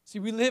 See,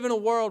 we live in a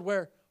world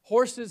where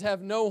horses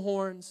have no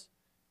horns,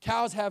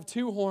 cows have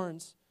 2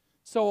 horns,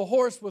 so a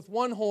horse with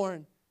 1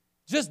 horn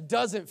just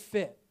doesn't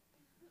fit.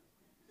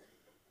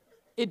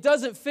 It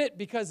doesn't fit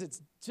because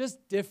it's just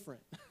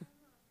different.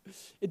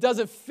 It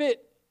doesn't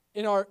fit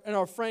in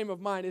our frame of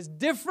mind. It's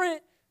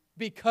different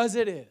because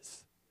it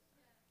is.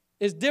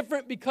 It's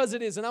different because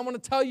it is. And I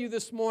want to tell you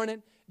this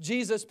morning,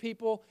 Jesus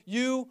people,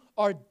 you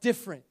are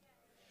different.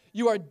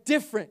 You are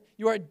different.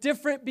 You are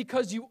different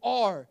because you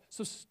are.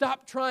 So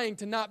stop trying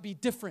to not be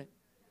different.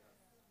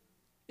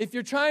 If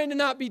you're trying to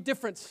not be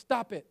different,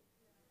 stop it.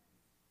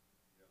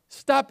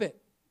 Stop it.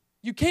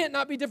 You can't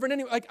not be different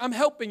anyway. Like, I'm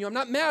helping you. I'm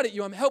not mad at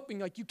you. I'm helping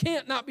you. Like, you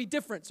can't not be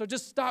different. So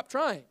just stop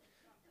trying.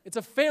 It's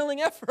a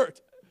failing effort.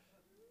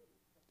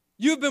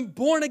 You've been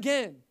born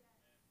again.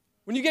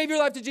 When you gave your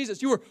life to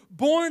Jesus, you were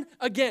born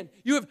again.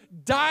 You have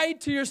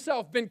died to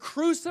yourself, been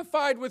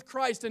crucified with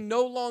Christ and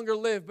no longer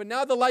live. But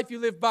now the life you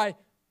live by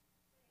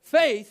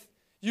faith,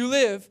 you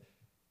live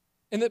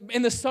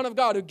in the Son of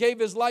God who gave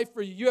His life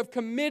for you. You have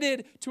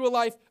committed to a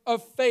life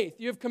of faith.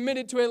 You have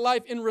committed to a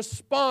life in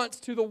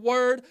response to the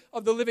Word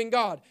of the living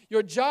God.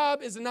 Your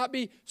job is to not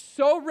be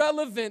so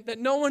relevant that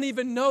no one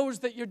even knows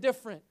that you're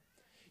different.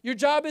 Your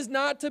job is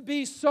not to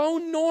be so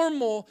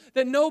normal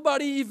that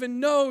nobody even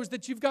knows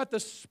that you've got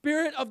the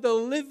Spirit of the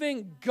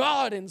living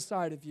God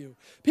inside of you.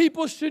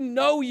 People should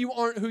know you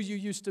aren't who you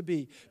used to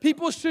be.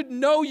 People should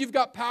know you've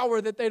got power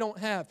that they don't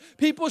have.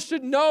 People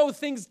should know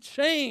things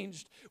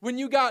changed when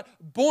you got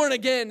born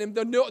again and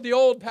the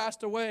old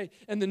passed away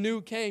and the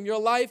new came. Your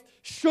life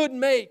should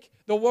make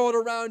the world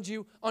around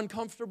you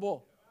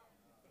uncomfortable.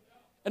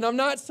 And I'm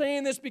not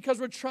saying this because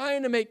we're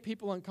trying to make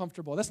people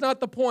uncomfortable. That's not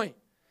the point.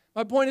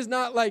 My point is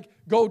not like,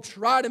 go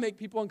try to make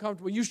people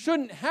uncomfortable. You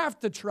shouldn't have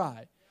to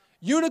try.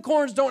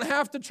 Unicorns don't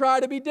have to try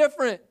to be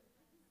different.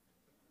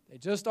 They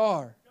just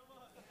are.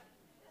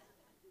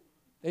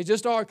 They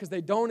just are because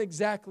they don't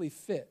exactly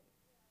fit.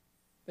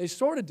 They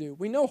sort of do.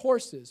 We know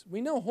horses.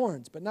 We know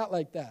horns, but not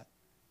like that.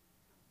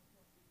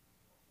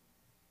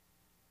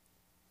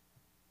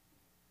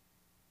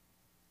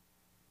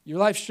 Your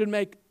life should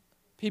make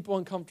people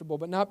uncomfortable,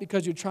 but not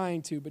because you're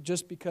trying to, but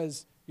just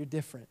because you're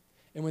different.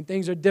 And when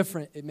things are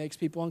different, it makes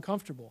people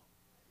uncomfortable.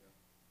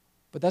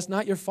 But that's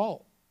not your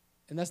fault.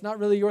 And that's not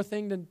really your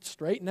thing to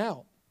straighten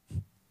out.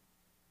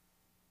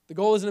 The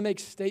goal isn't to make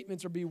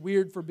statements or be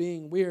weird for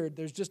being weird.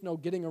 There's just no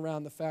getting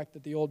around the fact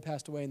that the old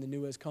passed away and the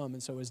new has come,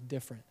 and so it's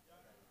different.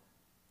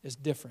 It's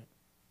different.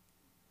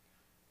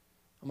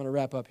 I'm going to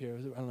wrap up here.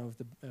 I don't know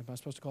am I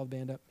supposed to call the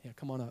band up? Yeah,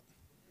 come on up.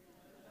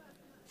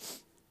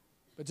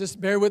 But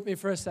just bear with me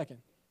for a second.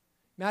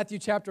 Matthew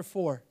chapter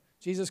 4,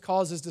 Jesus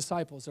calls his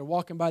disciples. They're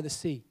walking by the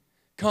sea.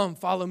 Come,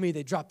 follow me.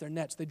 They drop their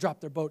nets. They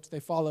drop their boats.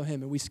 They follow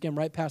him. And we skim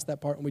right past that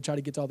part and we try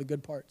to get to all the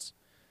good parts.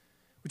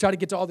 We try to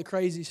get to all the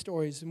crazy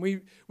stories. And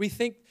we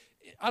think,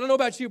 I don't know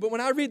about you, but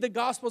when I read the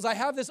Gospels, I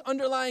have this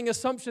underlying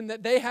assumption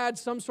that they had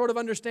some sort of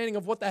understanding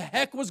of what the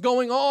heck was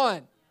going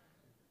on.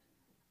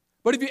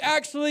 But if you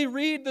actually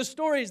read the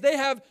stories, they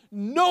have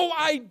no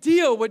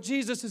idea what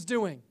Jesus is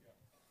doing.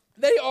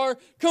 They are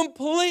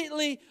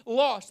completely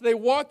lost. They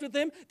walked with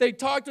him. They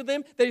talked with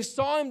him. They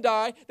saw him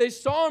die. They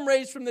saw him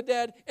raised from the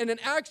dead. And in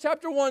Acts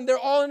chapter 1, they're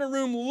all in a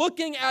room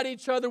looking at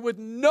each other with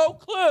no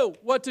clue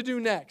what to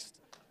do next.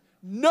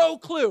 No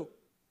clue.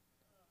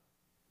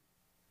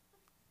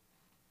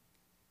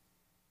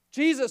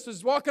 Jesus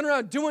was walking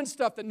around doing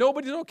stuff that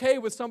nobody's okay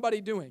with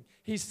somebody doing.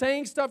 He's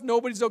saying stuff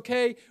nobody's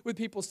okay with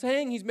people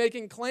saying. He's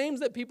making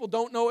claims that people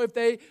don't know if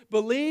they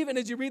believe. And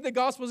as you read the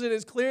Gospels, it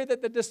is clear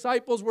that the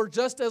disciples were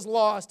just as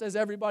lost as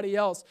everybody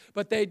else,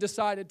 but they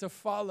decided to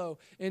follow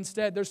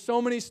instead. There's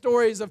so many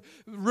stories of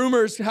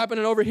rumors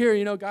happening over here.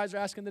 You know, guys are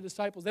asking the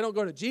disciples. They don't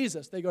go to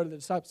Jesus. They go to the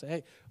disciples and say,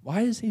 hey,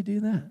 why does he do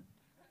that?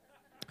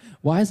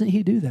 Why doesn't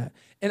he do that?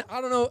 And I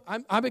don't know,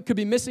 I could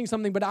be missing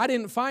something, but I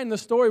didn't find the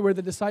story where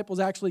the disciples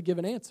actually give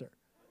an answer.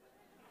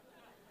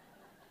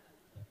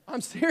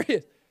 I'm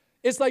serious.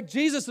 It's like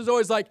Jesus is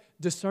always like,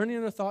 discerning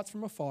their thoughts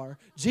from afar.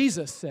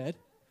 Jesus said,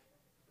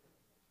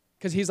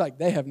 because he's like,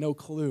 they have no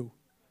clue.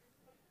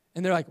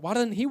 And they're like, why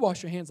doesn't he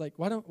wash your hands like,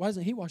 why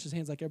doesn't he wash his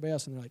hands like everybody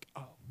else? And they're like,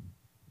 oh,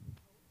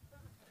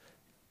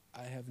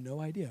 I have no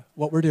idea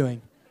what we're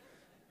doing.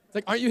 It's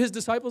like, aren't you his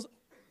disciples?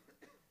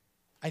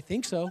 I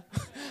think so.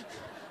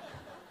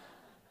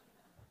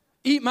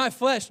 Eat my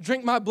flesh,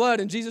 drink my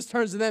blood. And Jesus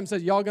turns to them and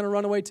says, y'all going to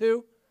run away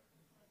too?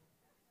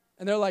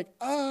 And they're like,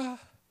 I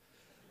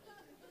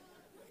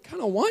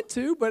kind of want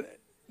to, but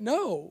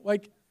no.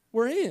 Like,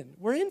 we're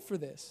in for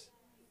this.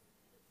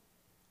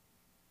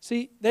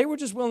 See, they were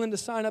just willing to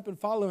sign up and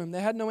follow him.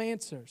 They had no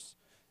answers.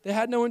 They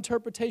had no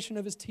interpretation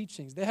of his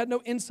teachings. They had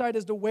no insight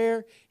as to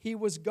where he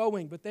was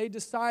going, but they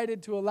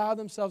decided to allow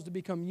themselves to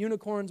become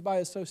unicorns by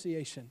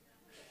association.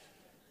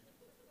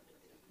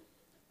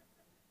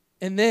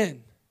 And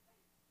then,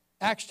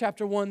 Acts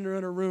chapter 1, they're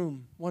in a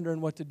room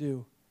wondering what to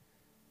do.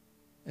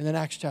 And then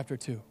Acts chapter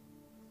 2,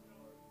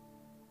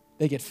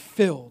 they get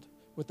filled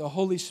with the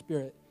Holy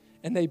Spirit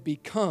and they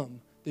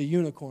become the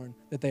unicorn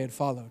that they had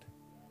followed.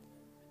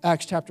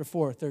 Acts chapter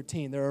 4,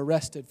 13, they're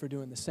arrested for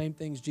doing the same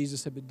things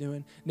Jesus had been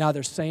doing. Now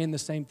they're saying the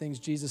same things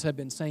Jesus had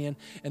been saying.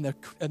 And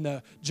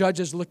the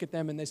judges look at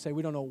them and they say,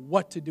 we don't know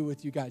what to do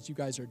with you guys. You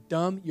guys are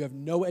dumb. You have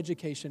no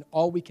education.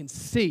 All we can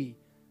see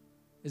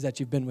is that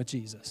you've been with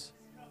Jesus.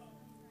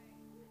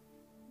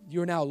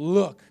 You now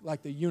look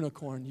like the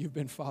unicorn you've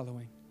been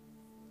following.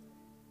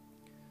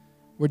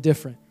 We're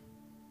different.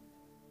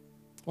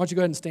 Why don't you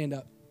go ahead and stand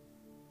up?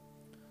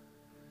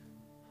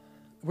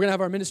 We're going to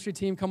have our ministry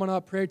team coming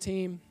up, prayer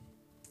team.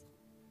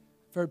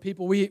 For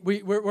people,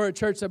 we're a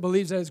church that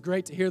believes that it's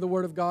great to hear the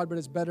word of God, but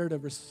it's better to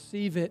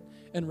receive it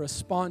and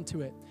respond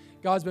to it.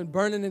 God's been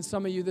burning in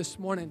some of you this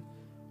morning.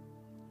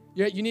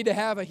 You need to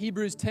have a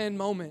Hebrews 10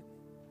 moment.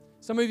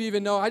 Some of you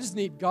even know, I just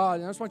need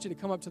God. And I just want you to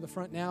come up to the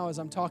front now as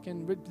I'm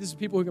talking. This is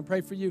people who can pray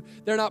for you.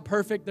 They're not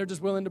perfect. They're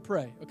just willing to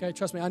pray. Okay,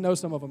 trust me, I know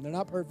some of them. They're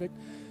not perfect.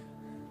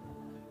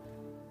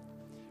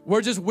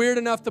 We're just weird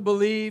enough to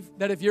believe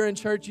that if you're in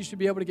church, you should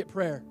be able to get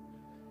prayer.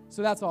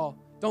 So that's all.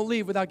 Don't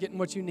leave without getting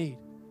what you need.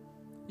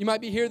 You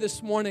might be here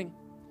this morning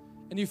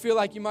and you feel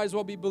like you might as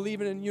well be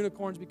believing in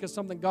unicorns because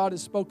something God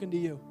has spoken to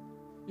you.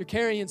 You're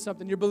carrying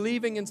something. You're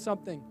believing in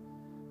something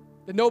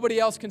that nobody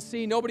else can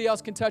see, nobody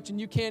else can touch,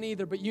 and you can't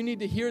either. But you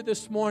need to hear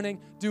this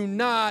morning, do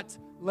not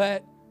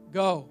let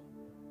go.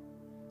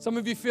 Some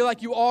of you feel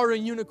like you are a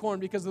unicorn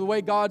because of the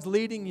way God's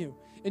leading you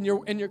in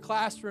your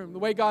classroom, the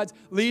way God's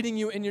leading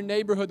you in your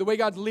neighborhood, the way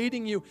God's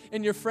leading you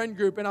in your friend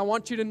group. And I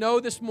want you to know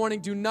this morning,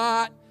 do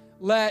not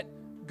let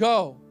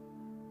go.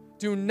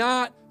 Do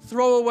not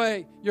throw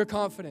away your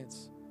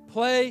confidence.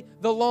 Play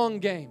the long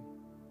game.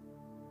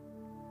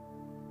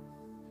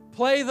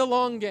 Play the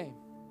long game.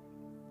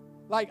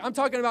 Like, I'm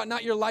talking about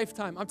not your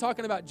lifetime. I'm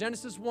talking about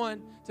Genesis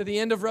 1 to the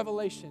end of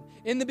Revelation.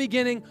 In the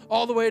beginning,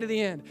 all the way to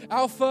the end.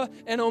 Alpha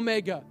and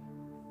Omega.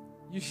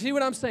 You see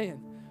what I'm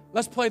saying?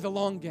 Let's play the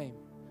long game.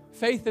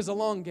 Faith is a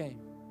long game.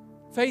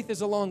 Faith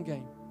is a long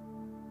game.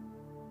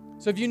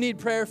 So if you need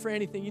prayer for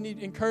anything, you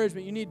need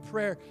encouragement, you need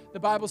prayer, the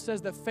Bible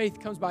says that faith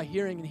comes by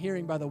hearing and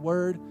hearing by the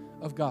word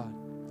of God.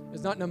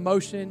 It's not an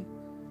emotion.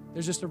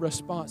 There's just a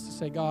response to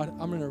say, God,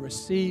 I'm going to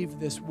receive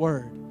this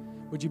word.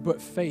 Would you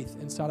put faith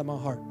inside of my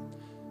heart?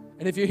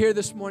 And if you're here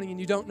this morning and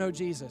you don't know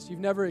Jesus, you've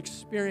never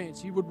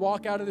experienced, you would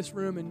walk out of this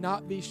room and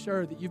not be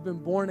sure that you've been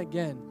born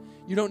again.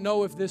 You don't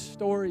know if this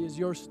story is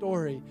your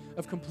story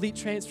of complete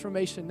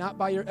transformation, not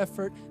by your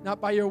effort,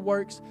 not by your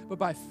works, but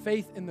by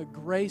faith in the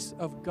grace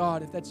of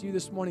God. If that's you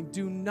this morning,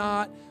 do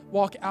not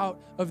walk out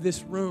of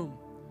this room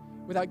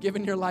without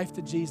giving your life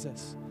to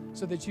Jesus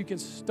so that you can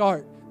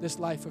start this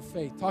life of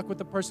faith. Talk with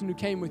the person who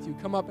came with you.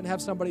 Come up and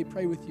have somebody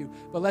pray with you.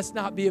 But let's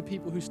not be a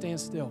people who stand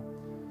still.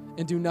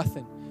 and do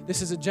nothing.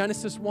 This is a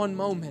Genesis 1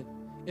 moment.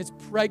 It's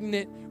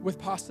pregnant with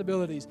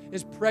possibilities.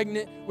 It's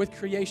pregnant with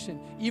creation.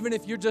 Even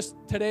if you're just,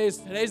 today's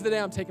the day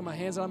I'm taking my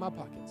hands out of my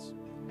pockets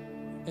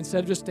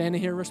instead of just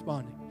standing here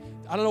responding.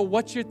 I don't know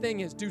what your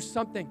thing is. Do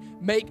something.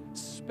 Make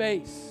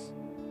space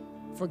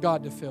for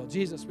God to fill.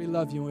 Jesus, we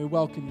love you and we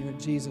welcome you in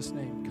Jesus'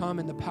 name. Come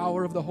in the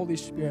power of the Holy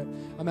Spirit.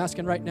 I'm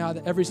asking right now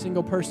that every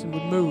single person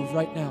would move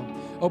right now.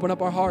 Open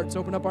up our hearts,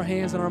 open up our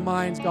hands and our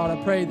minds, God.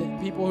 I pray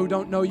that people who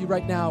don't know you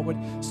right now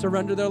would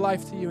surrender their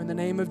life to you in the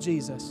name of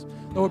Jesus.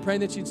 Lord, we're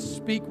praying that you'd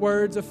speak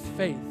words of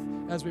faith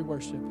as we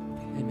worship.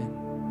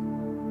 Amen.